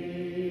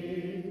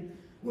thee.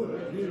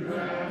 Would you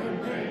let Him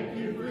make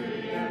you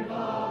free and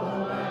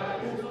follow at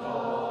His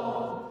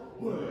call?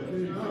 Would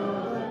you know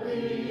the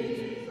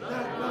peace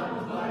that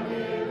comes by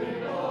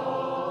giving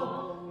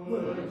all?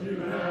 Would you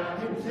let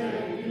Him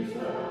take you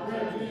so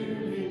that you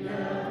need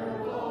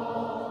never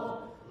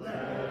fall?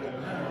 Let Him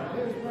have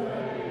His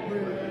way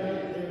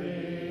with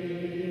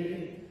thee.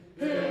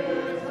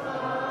 His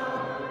love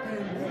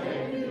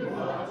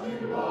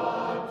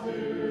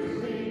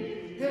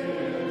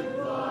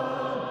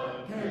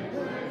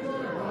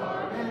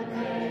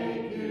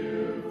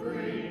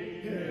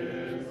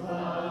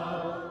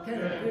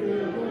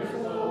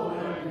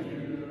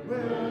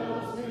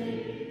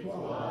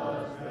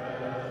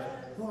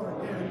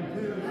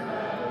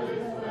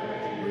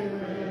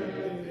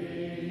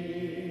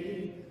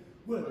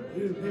Would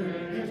you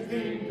bring his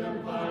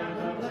kingdom find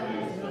a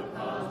place of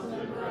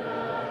constant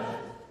rest?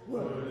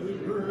 Would you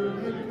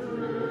prove him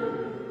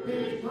through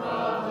his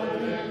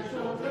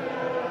providential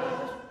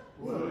test?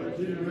 Would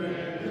you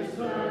in his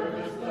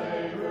service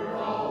labor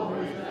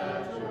always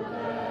at your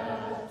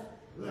best?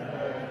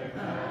 Let him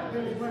have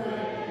his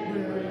way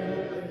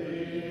with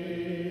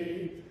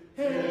thee.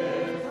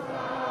 His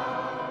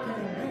love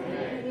can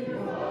make you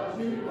what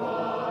you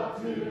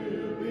ought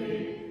to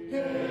be.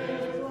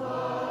 His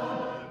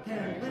love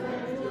can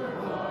cleanse your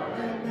heart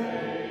and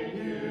make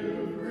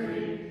you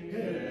free.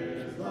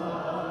 His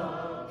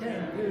love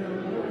can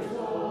fill your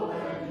soul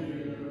and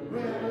you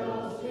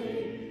will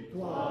see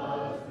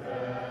 'twas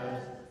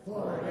best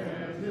for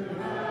him to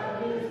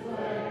have his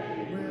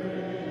way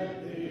with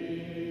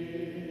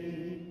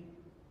thee.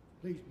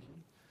 Please be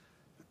seated.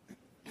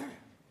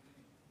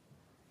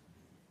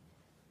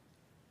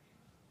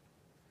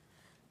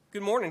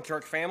 Good morning,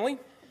 church family.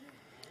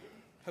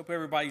 Hope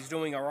everybody's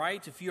doing all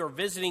right. If you are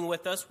visiting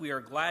with us, we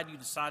are glad you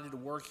decided to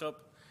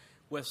worship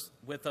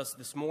with us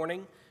this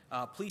morning.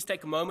 Please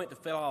take a moment to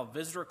fill out a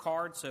visitor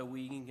card so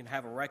we can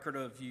have a record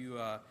of you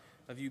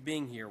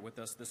being here with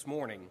us this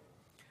morning.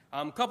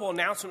 A couple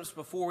announcements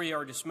before we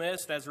are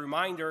dismissed. As a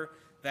reminder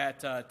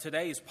that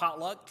today is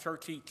potluck,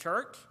 Church Eat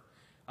Church.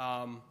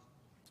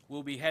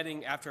 We'll be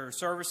heading after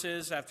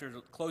services, after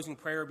the closing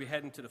prayer, we'll be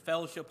heading to the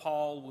fellowship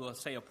hall. We'll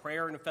say a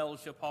prayer in the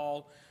fellowship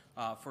hall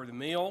for the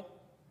meal,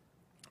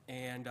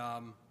 and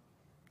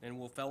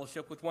we'll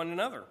fellowship with one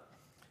another.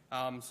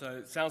 So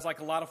it sounds like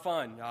a lot of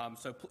fun.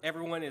 So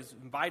everyone is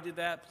invited to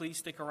that. Please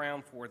stick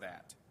around for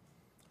that.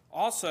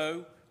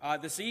 Also,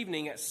 this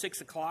evening at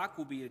 6 o'clock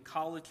will be a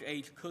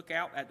college-age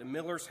cookout at the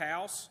Miller's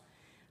house.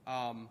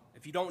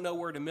 If you don't know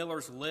where the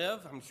Millers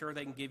live, I'm sure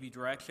they can give you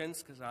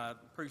directions because I'm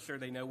pretty sure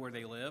they know where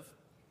they live.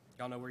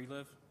 Y'all know where you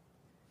live?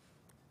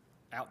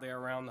 Out there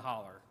around the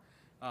holler.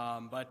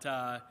 But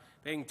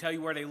they can tell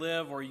you where they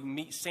live, or you can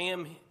meet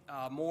Sam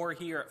Moore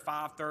here at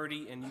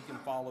 5:30, and you can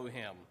follow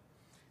him.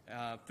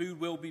 Food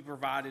will be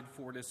provided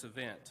for this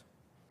event.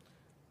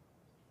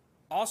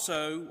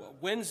 Also,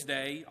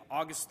 Wednesday,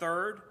 August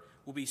 3rd,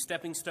 will be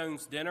Stepping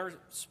Stones dinner.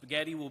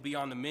 Spaghetti will be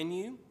on the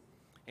menu.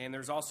 And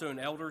there's also an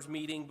elders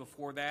meeting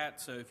before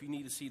that. So if you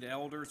need to see the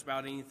elders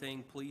about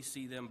anything, please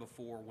see them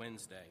before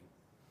Wednesday.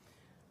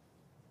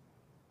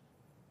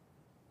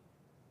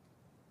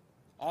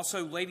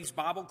 Also, ladies'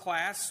 Bible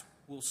class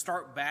will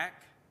start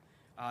back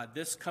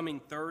this coming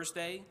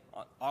Thursday,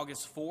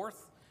 August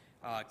 4th.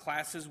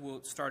 Classes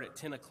will start at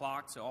 10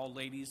 o'clock, so all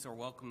ladies are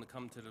welcome to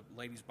come to the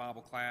ladies'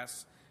 Bible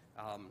class.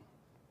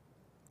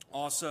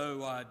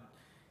 Also,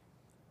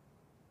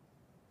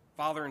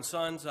 father and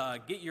sons,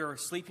 get your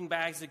sleeping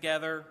bags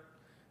together,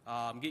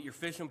 get your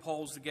fishing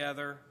poles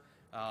together.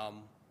 There's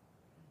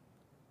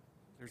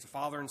a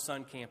father and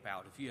son camp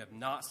out. If you have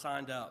not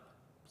signed up,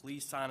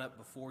 please sign up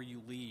before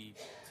you leave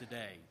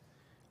today.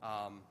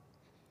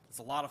 It's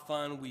a lot of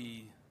fun.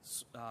 We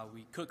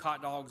cook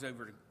hot dogs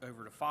over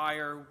the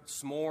fire,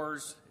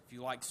 s'mores. If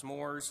you like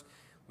s'mores,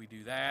 we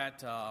do that.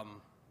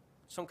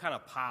 Some kind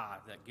of pie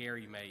that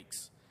Gary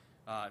makes.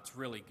 It's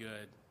really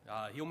good.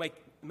 He'll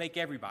make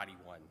everybody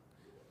one.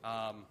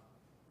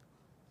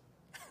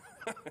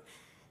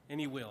 And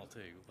he will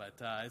too.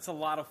 But it's a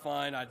lot of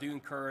fun. I do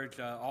encourage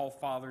all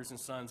fathers and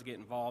sons to get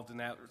involved in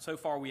that. So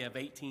far, we have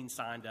 18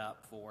 signed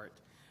up for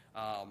it.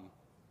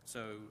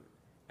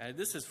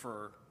 This is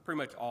for pretty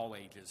much all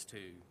ages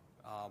too,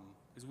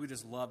 because we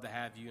just love to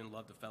have you and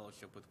love to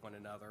fellowship with one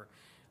another.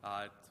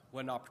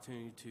 What an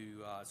opportunity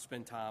to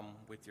spend time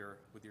with your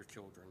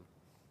children.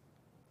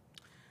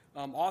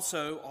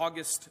 Also,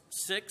 August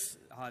 6th,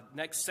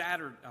 next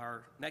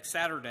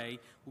Saturday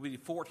will be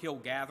the Fort Hill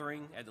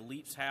gathering at the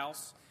Leaps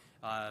house,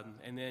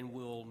 and then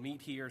we'll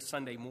meet here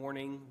Sunday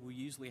morning. We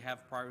usually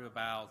have probably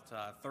about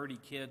 30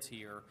 kids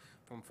here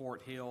from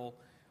Fort Hill.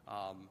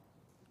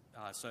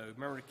 So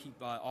remember to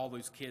keep all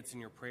those kids in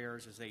your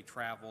prayers as they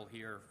travel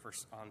here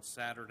on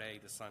Saturday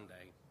to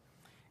Sunday.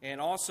 And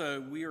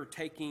also, we are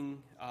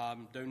taking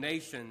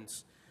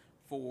donations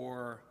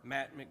for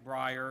Matt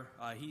McBriar.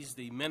 He's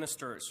the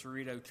minister at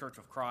Cerrito Church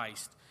of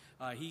Christ.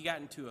 He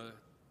got into a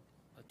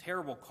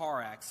terrible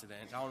car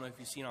accident. I don't know if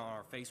you've seen it on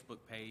our Facebook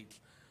page,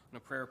 on the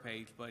prayer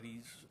page, but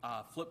he's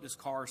flipped his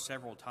car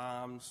several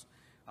times.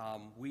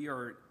 We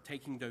are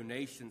taking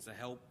donations to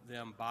help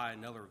them buy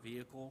another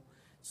vehicle.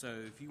 So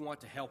if you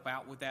want to help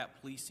out with that,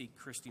 please see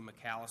Christy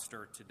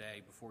McAllister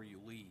today before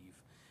you leave,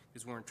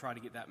 because we're going to try to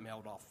get that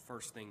mailed off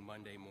first thing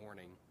Monday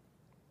morning.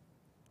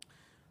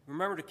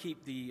 Remember to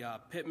keep the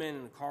Pittman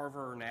and the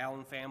Carver and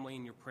Allen family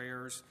in your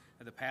prayers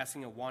at the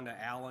passing of Wanda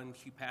Allen.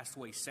 She passed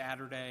away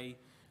Saturday.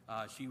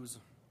 She was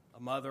a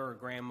mother, a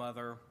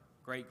grandmother,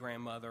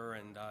 great-grandmother,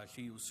 and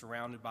she was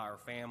surrounded by her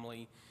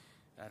family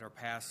at her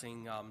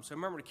passing. So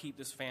remember to keep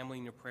this family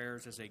in your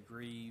prayers as they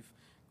grieve.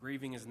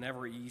 Grieving is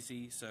never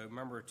easy, so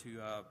remember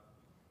to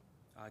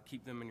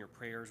keep them in your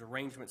prayers.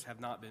 Arrangements have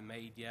not been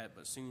made yet,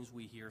 but as soon as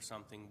we hear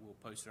something, we'll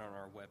post it on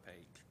our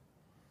webpage.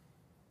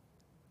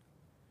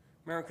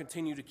 Remember,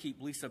 continue to keep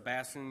Lisa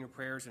Basson in your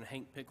prayers and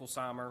Hank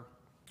Picklesheimer.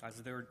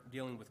 as they're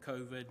dealing with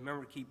COVID.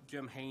 Remember to keep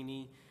Jim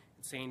Haney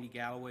and Sandy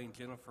Galloway and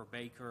Jennifer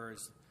Baker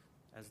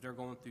as they're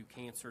going through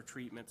cancer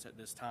treatments at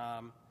this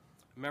time.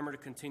 Remember to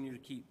continue to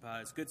keep,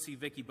 it's good to see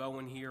Vicki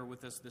Bowen here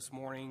with us this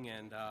morning,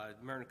 and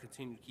remember to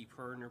continue to keep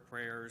her in your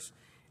prayers,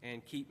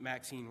 and keep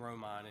Maxine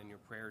Romine in your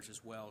prayers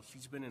as well.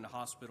 She's been in the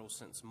hospital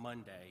since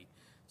Monday,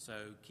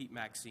 so keep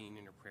Maxine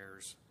in your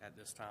prayers at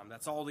this time.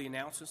 That's all the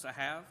announcements I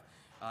have.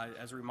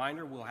 As a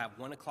reminder, we'll have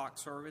 1 o'clock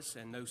service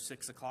and no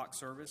 6 o'clock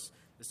service.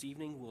 This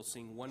evening, we'll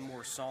sing one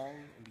more song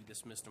and be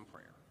dismissed in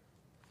prayer.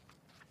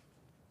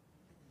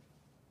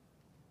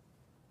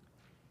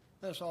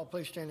 Let us all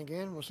please stand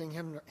again. We'll sing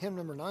hymn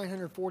number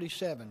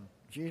 947,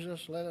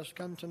 Jesus, Let Us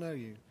Come to Know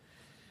You.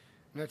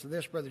 And after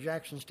this, Brother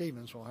Jackson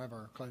Stevens will have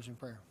our closing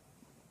prayer.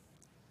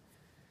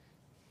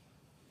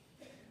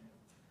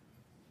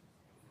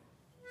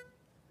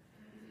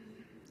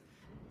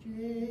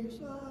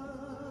 Jesus,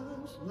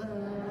 let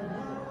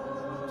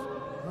us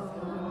come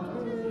to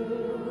know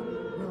you.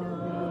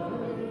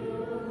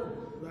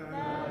 Let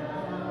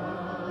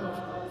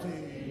us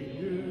see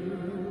you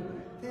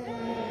face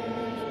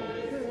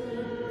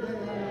to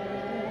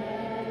face.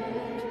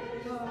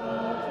 Touch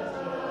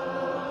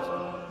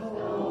us,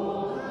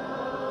 hold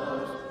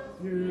us,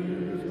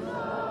 use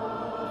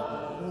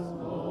us,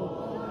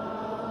 hold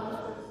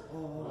us,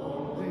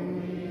 only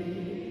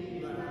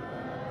let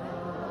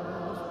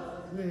us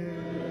live.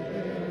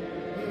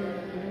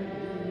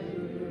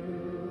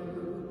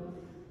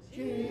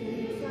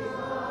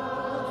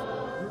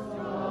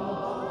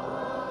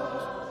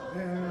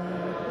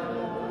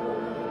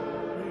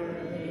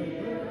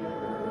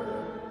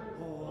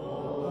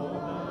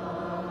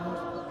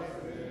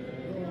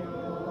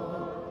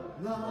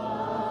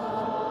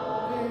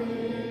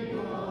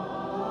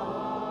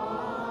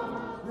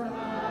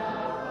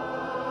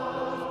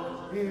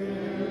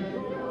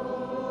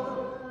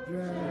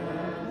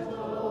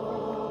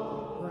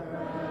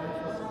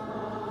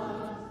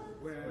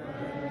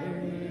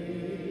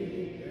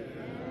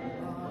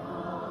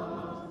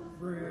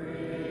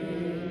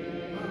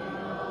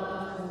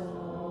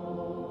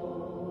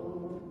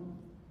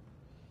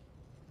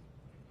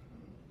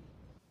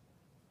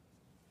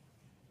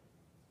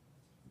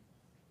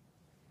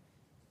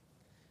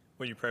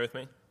 Will you pray with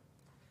me?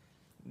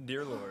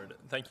 Dear Lord,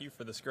 thank you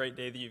for this great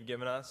day that you've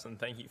given us, and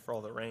thank you for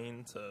all the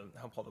rain to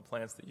help all the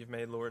plants that you've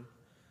made, Lord.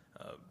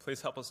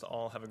 Please help us to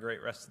all have a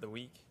great rest of the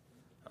week.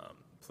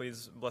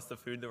 Please bless the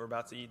food that we're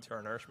about to eat to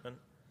our nourishment.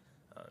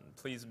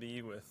 Please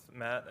be with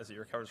Matt as he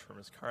recovers from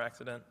his car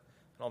accident,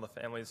 and all the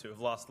families who have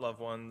lost loved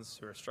ones,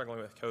 who are struggling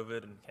with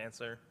COVID and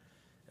cancer.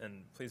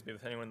 And please be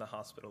with anyone in the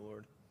hospital,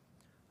 Lord.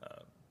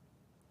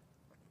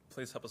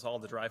 Please help us all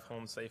to drive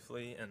home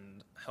safely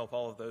and help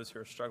all of those who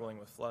are struggling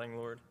with flooding,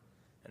 Lord.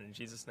 And in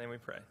Jesus' name we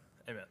pray.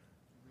 Amen.